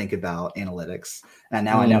CFOs think about analytics, and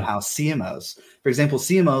now I know how CMOs, for example,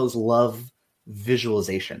 CMOs love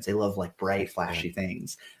visualizations. They love like bright, flashy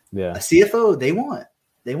things. Yeah. A CFO, they want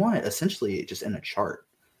it essentially just in a chart,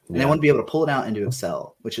 and they want to be able to pull it out into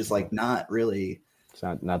Excel, which is like not really. It's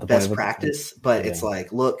not the best practice, but it's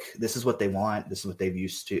like, look, this is what they want. This is what they're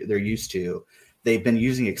used to. They've been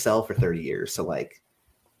using Excel for 30 years. So like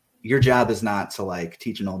your job is not to like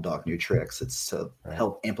teach an old dog new tricks. It's to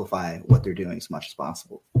help amplify what they're doing as much as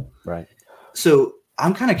possible. Right. So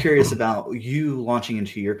I'm kind of curious about you launching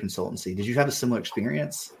into your consultancy. Did you have a similar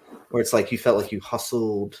experience where it's like you felt like you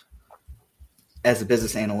hustled as a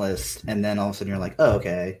business analyst and then all of a sudden you're like, oh,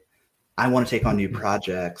 okay, I want to take on new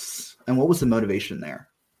projects. And what was the motivation there?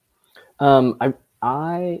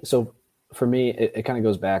 So for me, it kind of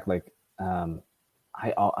goes back like,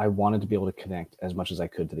 I wanted to be able to connect as much as I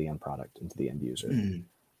could to the end product and to the end user.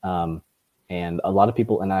 And a lot of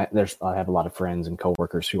people, and I have a lot of friends and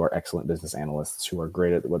coworkers who are excellent business analysts who are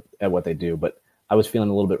great at what they do, but I was feeling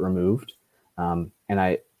a little bit removed. And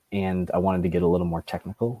I wanted to get a little more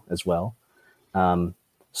technical as well.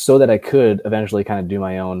 So that I could eventually kind of do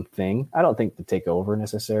my own thing. I don't think to take over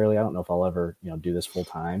necessarily. I don't know if I'll ever, do this full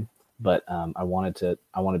time, but I want to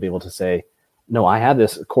be able to say, no, I have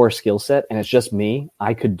this core skill set and it's just me.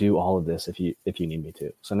 I could do all of this if you need me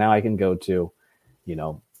to. So now I can go to,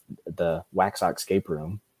 the Waxox escape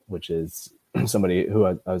room, which is somebody who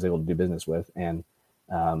I was able to do business with, and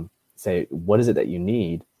say, what is it that you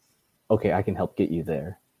need? Okay, I can help get you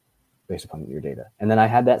there based upon your data. And then I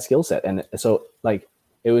had that skill set. And so like,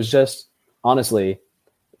 it was just, honestly,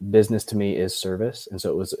 business to me is service. And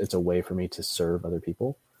so it's a way for me to serve other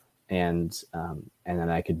people. And then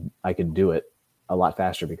I could do it a lot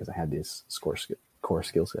faster because I had this core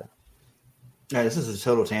skill set. Yeah, this is a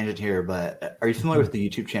total tangent here, but are you familiar with the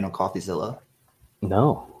YouTube channel CoffeeZilla?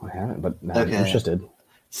 No, I haven't, but I'm interested.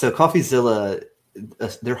 So CoffeeZilla,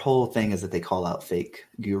 their whole thing is that they call out fake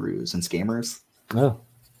gurus and scammers. Oh.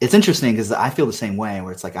 It's interesting because I feel the same way,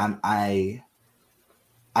 where it's like I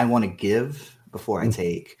want to give before I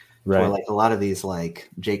take. Right. Or like a lot of these, like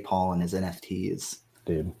Jake Paul and his NFTs,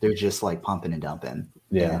 dude, they're just like pumping and dumping.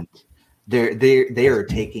 Yeah. And they are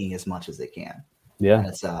taking as much as they can. Yeah. And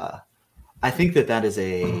it's I think that is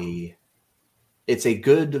it's a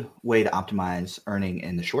good way to optimize earning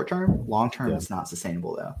in the short term. Long term, it's not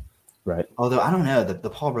sustainable though. Right. Although I don't know, the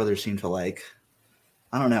Paul brothers seem to like,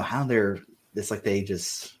 I don't know how it's like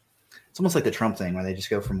it's almost like the Trump thing where they just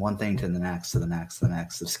go from one thing to the next, to the next, to the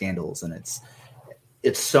next of scandals. And it's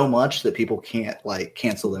so much that people can't like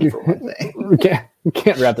cancel them for one thing.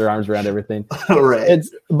 can't wrap their arms around everything. Right.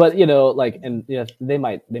 But they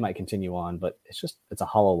might continue on, but it's a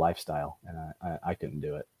hollow lifestyle, and I couldn't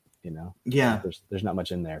do it. Yeah. There's not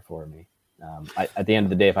much in there for me. At the end of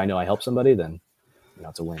the day, if I know I help somebody, then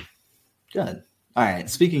it's a win. Good. All right.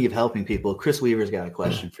 Speaking of helping people, Chris Weaver's got a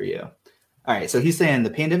question for you. All right. So he's saying the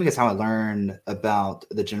pandemic is how I learned about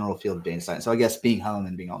the general field of data science. So I guess being home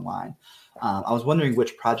and being online. I was wondering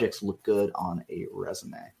which projects look good on a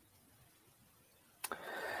resume.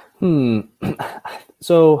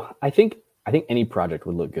 So I think any project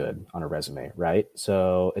would look good on a resume, right?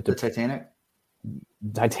 So the Titanic.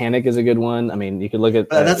 Titanic is a good one. I mean, you could look at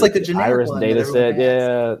that's like the generic Iris one data set.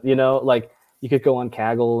 Yeah, like you could go on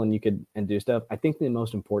Kaggle and do stuff. I think the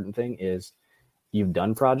most important thing is you've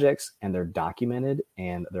done projects and they're documented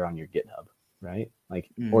and they're on your GitHub, right? Like,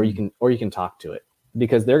 or you can talk to it,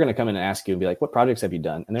 because they're going to come in and ask you and be like, what projects have you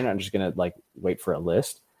done? And they're not just going to like wait for a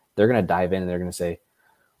list. They're going to dive in and they're going to say,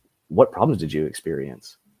 what problems did you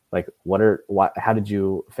experience? Like, how did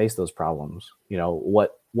you face those problems?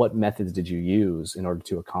 What methods did you use in order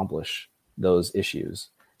to accomplish those issues?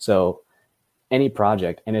 So any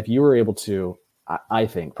project, and if you were able to, I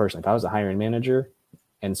think personally, if I was a hiring manager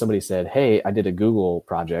and somebody said, hey, I did a Google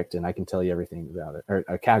project and I can tell you everything about it, or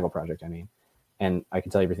a Kaggle project, and I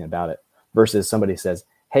can tell you everything about it, versus somebody says,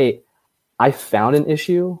 hey, I found an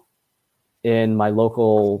issue in my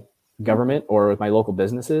local government or with my local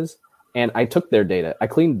businesses, and I took their data, I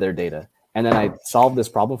cleaned their data, and then I solved this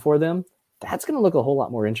problem for them. That's going to look a whole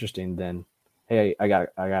lot more interesting than, hey, I got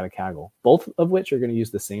a Kaggle. Both of which are going to use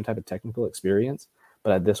the same type of technical experience,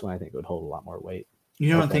 but this one I think would hold a lot more weight. You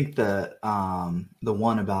know, I think the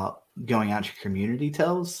one about going out to your community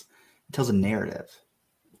tells a narrative.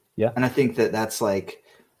 Yeah, and I think that's like,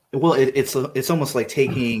 well, it's almost like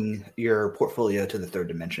taking your portfolio to the third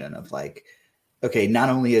dimension of like, okay, not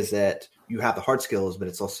only is that you have the hard skills, but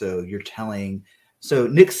it's also you're telling. So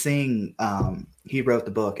Nick Singh, he wrote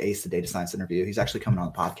the book Ace the Data Science Interview. He's actually coming on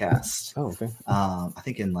the podcast. Oh, okay. I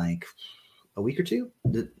think in like a week or two,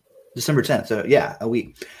 December 10th. So yeah, a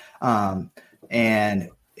week. And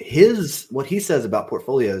what he says about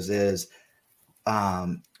portfolios is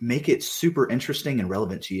make it super interesting and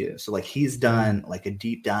relevant to you. So like he's done like a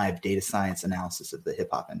deep dive data science analysis of the hip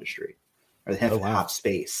hop industry or the hip hop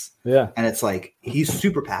space. Yeah. And it's like, he's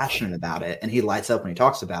super passionate about it and he lights up when he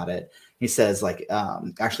talks about it. He says like,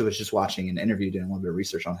 actually was just watching an interview, doing a little bit of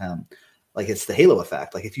research on him. Like it's the halo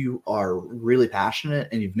effect. Like if you are really passionate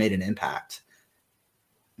and you've made an impact,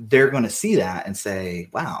 they're going to see that and say,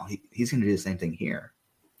 wow, he's going to do the same thing here.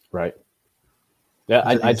 Right. Yeah.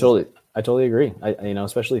 I totally agree.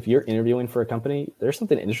 Especially if you're interviewing for a company, there's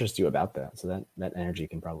something that interests you about that. So that energy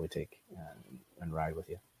can probably take and ride with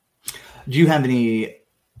you. Do you have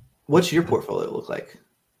what's your portfolio look like?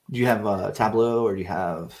 Do you have a Tableau or you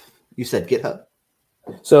said GitHub?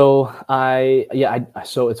 So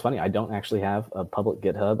so it's funny. I don't actually have a public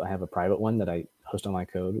GitHub. I have a private one that I host all my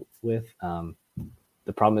code with.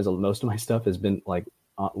 The problem is most of my stuff has been like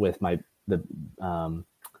with my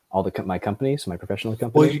company, so my professional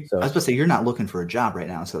company. Well, I was supposed to say you're not looking for a job right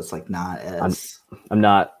now, so it's like not as. I'm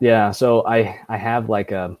not. Yeah. So I have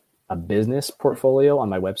like a business portfolio on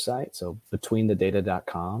my website. So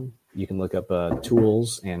betweenthedata.com, you can look up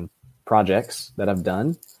tools and projects that I've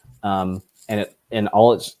done, and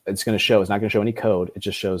all it's going to show. It's not going to show any code. It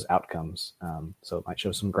just shows outcomes. So it might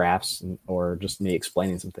show some graphs or just me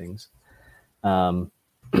explaining some things. And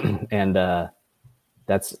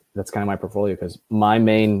that's kind of my portfolio, because my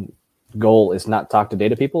main goal is not talk to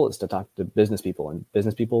data people, it's to talk to business people, and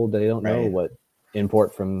business people, they don't know what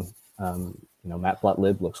import from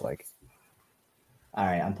matplotlib looks like. All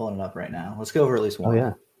right, I'm pulling it up right now. Let's go over at least one. Oh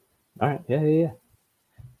yeah. All right. Yeah.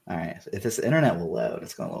 All right. If this internet will load,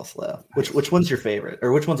 it's going a little slow. Which one's your favorite,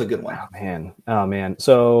 or which one's a good one? Oh man.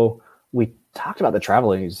 So we talked about the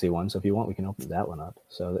travel agency one. So if you want, we can open that one up.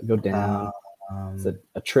 So go down. It's a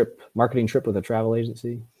marketing trip with a travel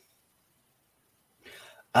agency.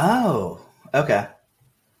 Oh, okay.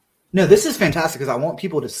 No, this is fantastic because I want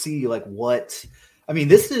people to see like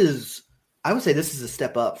I would say this is a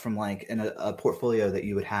step up from like a portfolio that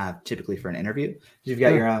you would have typically for an interview. You've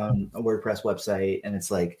got your own WordPress website, and it's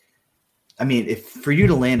like, I mean, if for you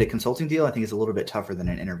to land a consulting deal, I think it's a little bit tougher than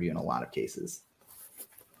an interview in a lot of cases.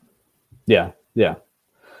 Yeah. I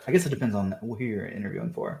guess it depends on who you're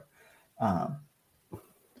interviewing for.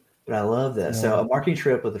 But I love this. So a marketing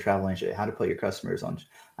trip with a travel agent, how to put your customers on.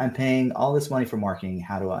 I'm paying all this money for marketing.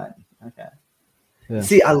 How do I? Okay. Yeah.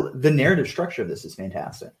 See, the narrative structure of this is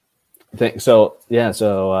fantastic. My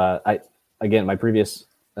previous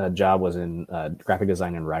job was in graphic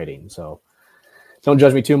design and writing. So don't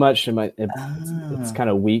judge me too much. It's kind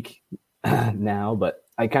of weak now, but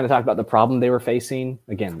I kind of talked about the problem they were facing.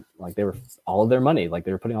 Again, like they were all of their money, like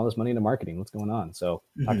they were putting all this money into marketing. What's going on? So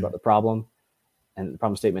talked about the problem and the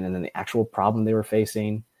problem statement, and then the actual problem they were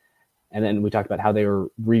facing. And then we talked about how they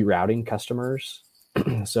were rerouting customers.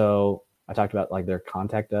 So I talked about like their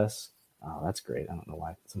contact us. Oh, that's great. I don't know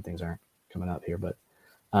why some things aren't coming up here, but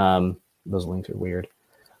those links are weird.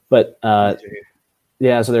 But so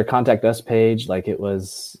their contact us page, like it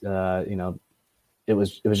was, it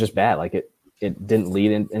was just bad. Like it didn't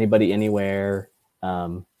lead anybody anywhere.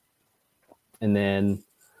 And then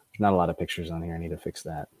there's not a lot of pictures on here. I need to fix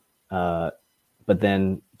that. But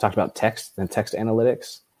then talked about text and text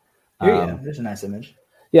analytics. There's a nice image.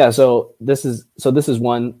 Yeah, so this is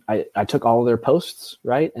one. I took all of their posts,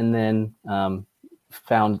 right, and then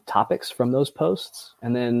found topics from those posts,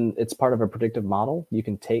 and then it's part of a predictive model. You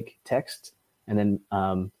can take text and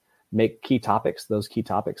then make key topics. Those key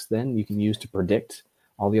topics then you can use to predict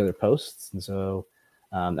all the other posts, and so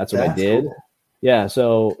that's what I did. Cool. Yeah,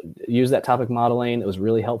 so use that topic modeling. It was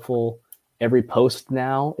really helpful. Every post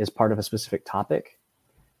now is part of a specific topic,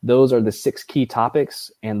 those are the 6 key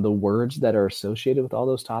topics and the words that are associated with all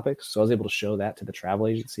those topics. So I was able to show that to the travel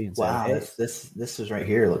agency and say, Wow, hey, this is right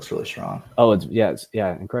here looks really strong. oh, it's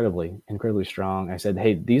incredibly strong. I said,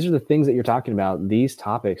 hey, these are the things that you're talking about. These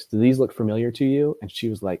topics, do these look familiar to you? And she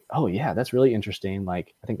was like, oh yeah, that's really interesting.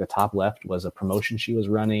 Like, I think the top left was a promotion she was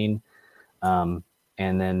running. And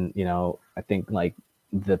then, I think like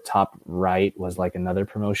the top right was like another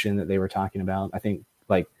promotion that they were talking about. I think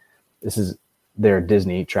like this is their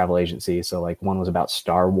Disney travel agency. So like one was about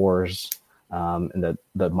Star Wars, and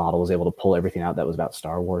the model was able to pull everything out that was about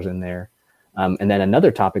Star Wars in there. And then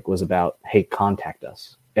another topic was about, hey, contact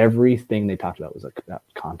us. Everything they talked about was about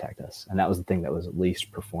contact us. And that was the thing that was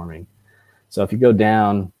least performing. So if you go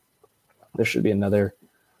down, there should be another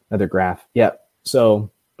graph. Yeah. So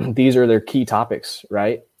these are their key topics,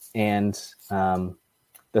 right? And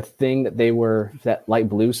the thing that light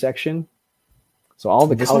blue section, so all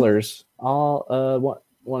the colors, one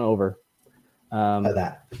over.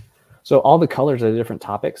 That. So all the colors are the different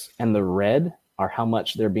topics, and the red are how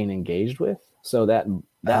much they're being engaged with. So that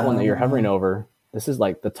one that you're hovering over, this is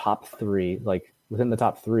like the top 3, like within the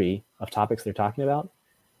top 3 of topics they're talking about,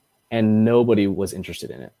 and nobody was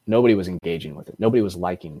interested in it. Nobody was engaging with it. Nobody was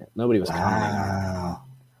liking it. Nobody was commenting on it.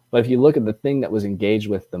 But if you look at the thing that was engaged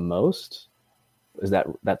with the most, is that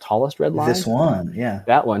tallest red line? This one, yeah.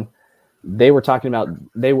 That one. They were talking about,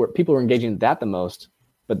 people were engaging that the most,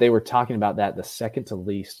 but they were talking about that the second to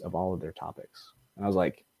least of all of their topics. And I was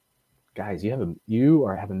like, guys, you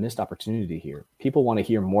have a missed opportunity here. People want to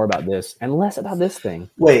hear more about this and less about this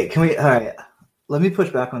thing. Wait, all right, let me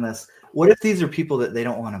push back on this. What if these are people that they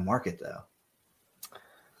don't want to market though?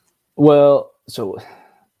 Well, so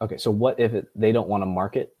what if they don't want to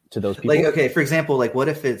market to those people? Like, okay, for example, like what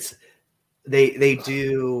if it's, they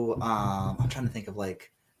do, I'm trying to think of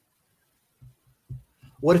like,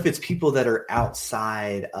 what if it's people that are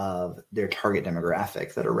outside of their target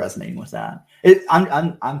demographic that are resonating with that?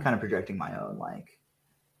 I'm kind of projecting my own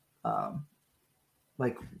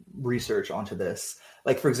like research onto this.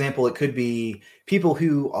 Like, for example, it could be people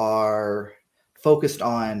who are focused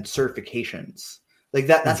on certifications. Like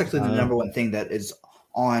that's actually the number one thing that is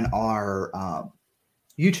on our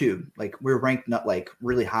YouTube. Like we're ranked not like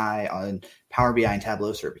really high on Power BI and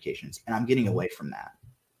Tableau certifications, and I'm getting away from that.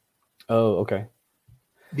 Oh, okay.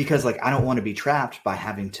 Because like I don't want to be trapped by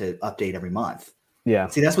having to update every month. Yeah.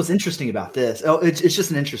 See, that's what's interesting about this. Oh, it's just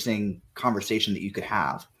an interesting conversation that you could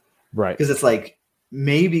have. Right. Because it's like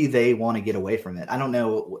maybe they want to get away from it. I don't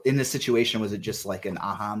know. In this situation, was it just like an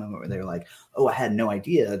aha moment where they were like, "Oh, I had no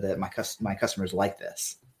idea that my customers like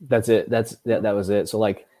this." That's it. That was it. So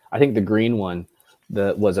like I think the green one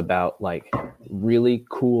was about like really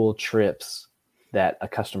cool trips that a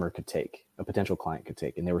customer could take, a potential client could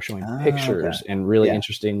take, and they were showing pictures and really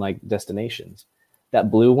interesting like destinations.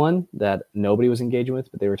 That blue one that nobody was engaging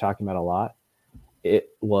with, but they were talking about a lot, it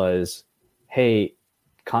was, hey,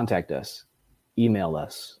 contact us, email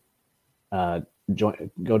us, go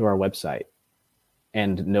to our website.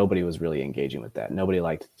 And nobody was really engaging with that. Nobody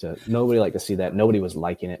liked to see that. Nobody was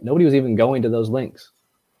liking it. Nobody was even going to those links.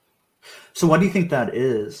 So what do you think that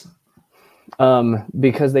is?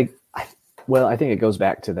 Because I think it goes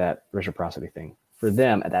back to that reciprocity thing. For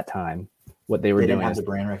them at that time, what they were doing, didn't have the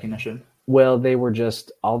brand recognition. Well,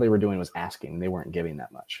 all they were doing was asking. They weren't giving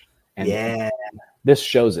that much. And this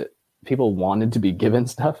shows it. People wanted to be given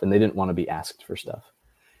stuff, and they didn't want to be asked for stuff.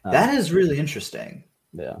 That is really interesting.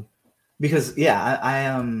 Yeah. Because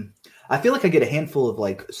I feel like I get a handful of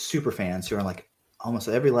like super fans who are like almost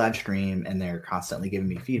every live stream, and they're constantly giving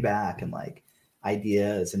me feedback and like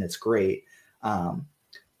ideas, and it's great.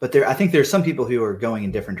 But I think there's some people who are going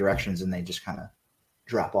in different directions and they just kind of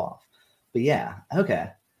drop off. But yeah,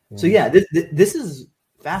 okay. Yeah. So yeah, this is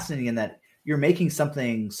fascinating in that you're making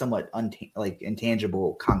something somewhat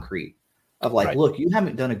intangible, concrete. Of like, look, you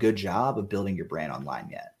haven't done a good job of building your brand online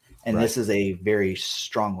yet, and this is a very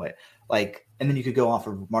strong way. Like, and then you could go off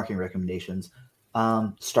of marketing recommendations.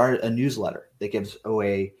 Start a newsletter that gives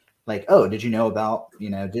away, like, oh, did you know about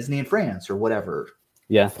Disney in France or whatever?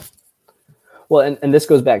 Yeah. Well, and this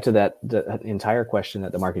goes back to the entire question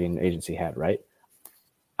that the marketing agency had, right?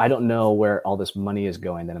 I don't know where all this money is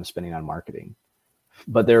going that I'm spending on marketing,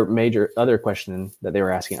 but their major other question that they were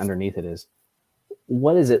asking underneath it is,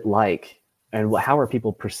 what is it like, and how are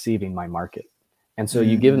people perceiving my market? And so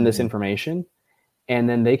you give them this information, and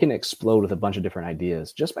then they can explode with a bunch of different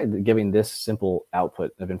ideas just by giving this simple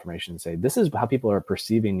output of information and say, this is how people are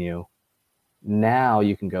perceiving you. Now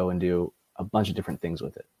you can go and do a bunch of different things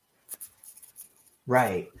with it.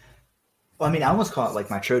 Right. Well, I mean, I almost call it like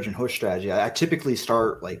my Trojan horse strategy. I typically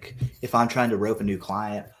start like, if I'm trying to rope a new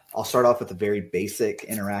client, I'll start off with a very basic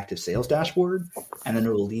interactive sales dashboard, and then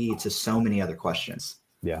it'll lead to so many other questions.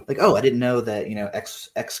 Yeah. Like, oh, I didn't know that,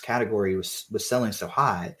 X category was selling so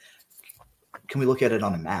high. Can we look at it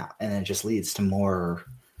on a map? And then it just leads to more.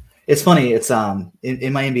 It's funny. It's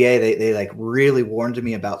in my MBA, they like really warned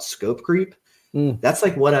me about scope creep. That's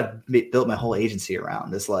like what I've built my whole agency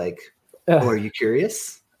around. It's like, oh, are you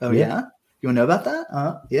curious? Oh yeah. You want to know about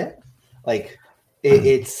that? Yeah. Like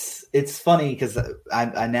it's funny because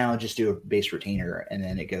I now just do a base retainer, and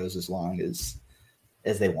then it goes as long as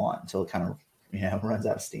they want until it kind of runs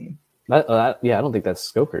out of steam. I don't think that's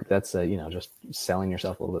scope creep. That's just selling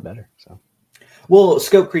yourself a little bit better. So, well,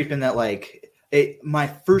 scope creep in that my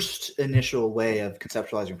first initial way of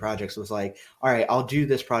conceptualizing projects was like, all right, I'll do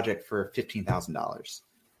this project for $15,000.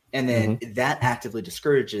 And then that actively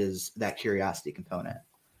discourages that curiosity component.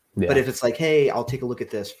 Yeah. But if it's like, hey, I'll take a look at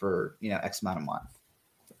this for, X amount a month.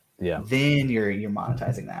 Yeah. Then you're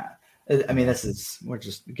monetizing that. I mean, we're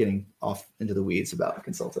just getting off into the weeds about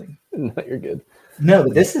consulting. No, you're good. No,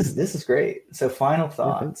 but this is great. So final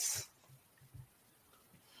thoughts.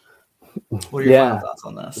 What are your final thoughts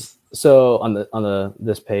on this? So on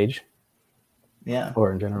this page,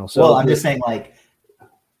 or in general. So well, I'm just saying, like,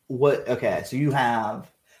 what? Okay, so you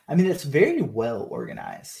have. I mean, it's very well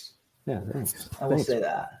organized. Yeah, thanks. I will say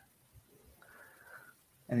that.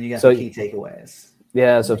 And then you got the key takeaways.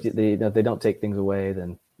 Yeah, so if they don't take things away,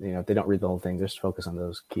 then if they don't read the whole thing, just focus on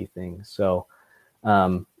those key things. So,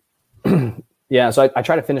 so I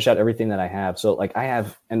try to finish out everything that I have. So like I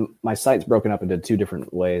have, and my site's broken up into two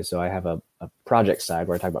different ways. So I have a project side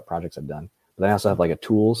where I talk about projects I've done, but I also have like a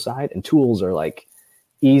tools side, and tools are like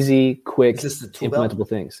easy, quick, implementable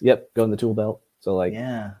things. Yep. Go in the tool belt. So like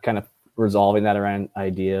kind of resolving that around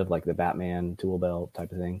idea of like the Batman tool belt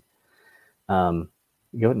type of thing. Go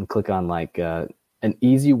ahead and click on like an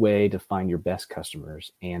easy way to find your best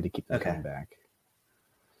customers and to keep them coming back.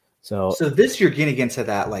 So this, you're getting into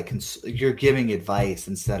that, like you're giving advice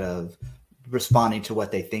instead of responding to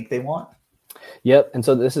what they think they want. Yep. And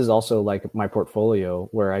so this is also like my portfolio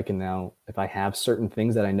where I can now, if I have certain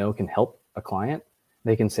things that I know can help a client,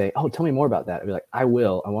 they can say, oh, tell me more about that. I'd be like, I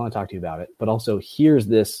will. I want to talk to you about it. But also here's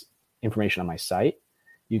this information on my site.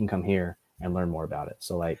 You can come here and learn more about it.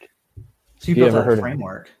 So like, you built a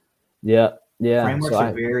framework. Yeah. Yeah. Frameworks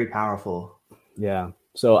are very powerful. Yeah.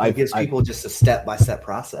 So it gives people just a step-by-step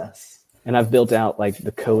process. And I've built out like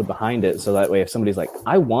the code behind it. So that way, if somebody's like,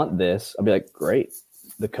 I want this, I'll be like, great.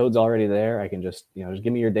 The code's already there. I can just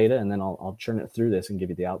give me your data, and then I'll churn it through this and give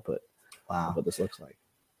you the output. Wow. Of what this looks like.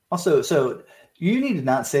 Also, so you need to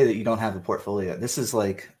not say that you don't have a portfolio. This is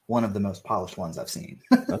like one of the most polished ones I've seen.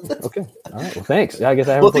 Okay. All right. Well, thanks. Yeah, I guess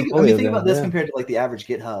I have a portfolio. Think about this compared to like the average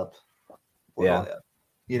GitHub portfolio.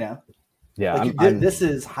 Yeah. Yeah, like this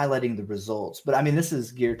is highlighting the results, but I mean, this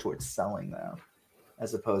is geared towards selling though,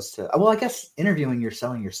 as opposed to I guess interviewing, you're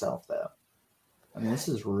selling yourself though. I mean, this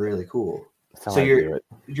is really cool. So you're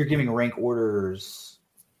giving rank orders.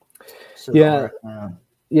 So So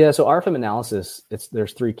RFM analysis,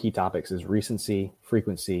 there's three key topics: is recency,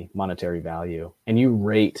 frequency, monetary value, and you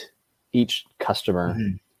rate each customer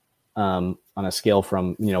on a scale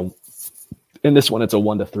from in this one it's a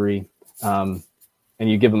 1 to 3. And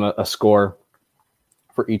you give them a score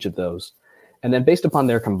for each of those. And then based upon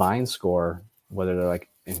their combined score, whether they're like,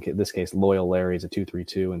 in this case, Loyal Larry's a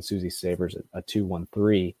 232 and Susie Saber's a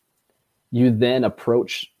 213, you then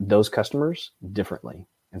approach those customers differently.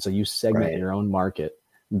 And so you segment your own market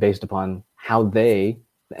based upon how they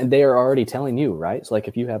are already telling you, right? So like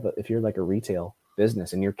if you're like a retail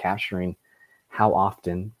business and you're capturing how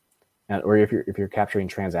often, or if you're capturing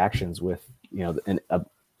transactions with,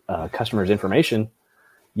 a customer's information,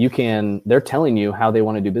 they're telling you how they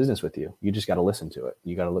want to do business with you. You just got to listen to it.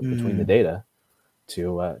 You got to look between the data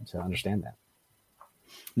to understand that.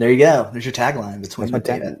 There you go. There's your tagline, between the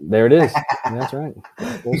data. There it is. That's right.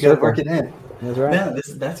 You got to work it in. That's right. Yeah,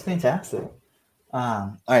 that's fantastic.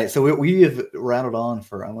 All right. So we have rattled on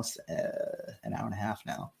for almost an hour and a half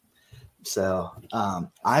now. So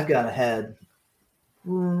I've got to head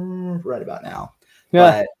right about now.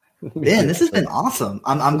 Yeah. But man, this has been awesome.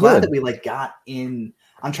 I'm glad that we got in.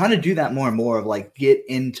 I'm trying to do that more and more of like get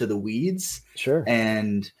into the weeds. Sure.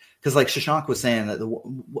 And because like Shashank was saying that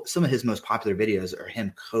some of his most popular videos are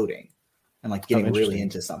him coding and like getting really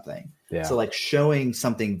into something. Yeah. So like showing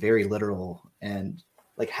something very literal and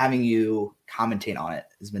like having you commentate on it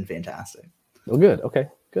has been fantastic. Well, good. Okay,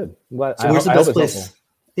 good. So where's the best place?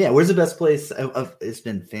 Yeah. Where's the best place? It's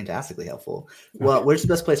been fantastically helpful. Well, where's the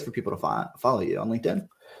best place for people to follow you on LinkedIn?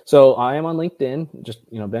 So I am on LinkedIn, just,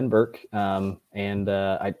 Ben Burke. I'm trying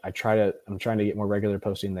to get more regular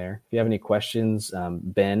posting there. If you have any questions,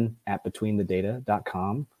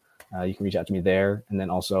 ben@betweenthedata.com. You can reach out to me there. And then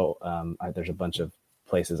also there's a bunch of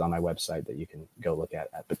places on my website that you can go look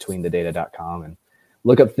at betweenthedata.com and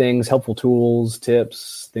look up things, helpful tools,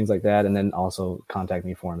 tips, things like that. And then also contact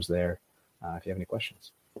me forms there if you have any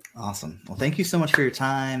questions. Awesome. Well, thank you so much for your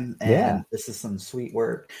time. And This is some sweet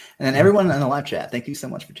work. And then everyone in the live chat, thank you so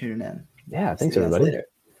much for tuning in. Yeah. Thanks, everybody. Later.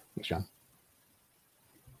 Thanks, John.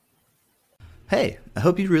 Hey, I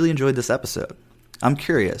hope you really enjoyed this episode. I'm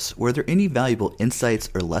curious, were there any valuable insights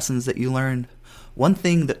or lessons that you learned? One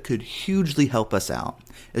thing that could hugely help us out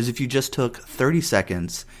is if you just took 30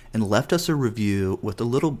 seconds and left us a review with a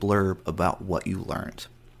little blurb about what you learned.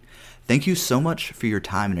 Thank you so much for your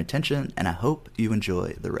time and attention, and I hope you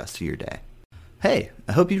enjoy the rest of your day. Hey,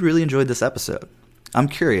 I hope you really enjoyed this episode. I'm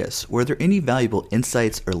curious, were there any valuable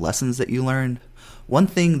insights or lessons that you learned? One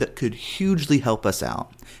thing that could hugely help us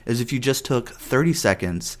out is if you just took 30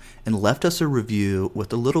 seconds and left us a review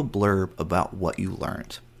with a little blurb about what you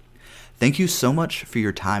learned. Thank you so much for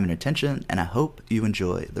your time and attention, and I hope you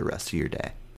enjoy the rest of your day.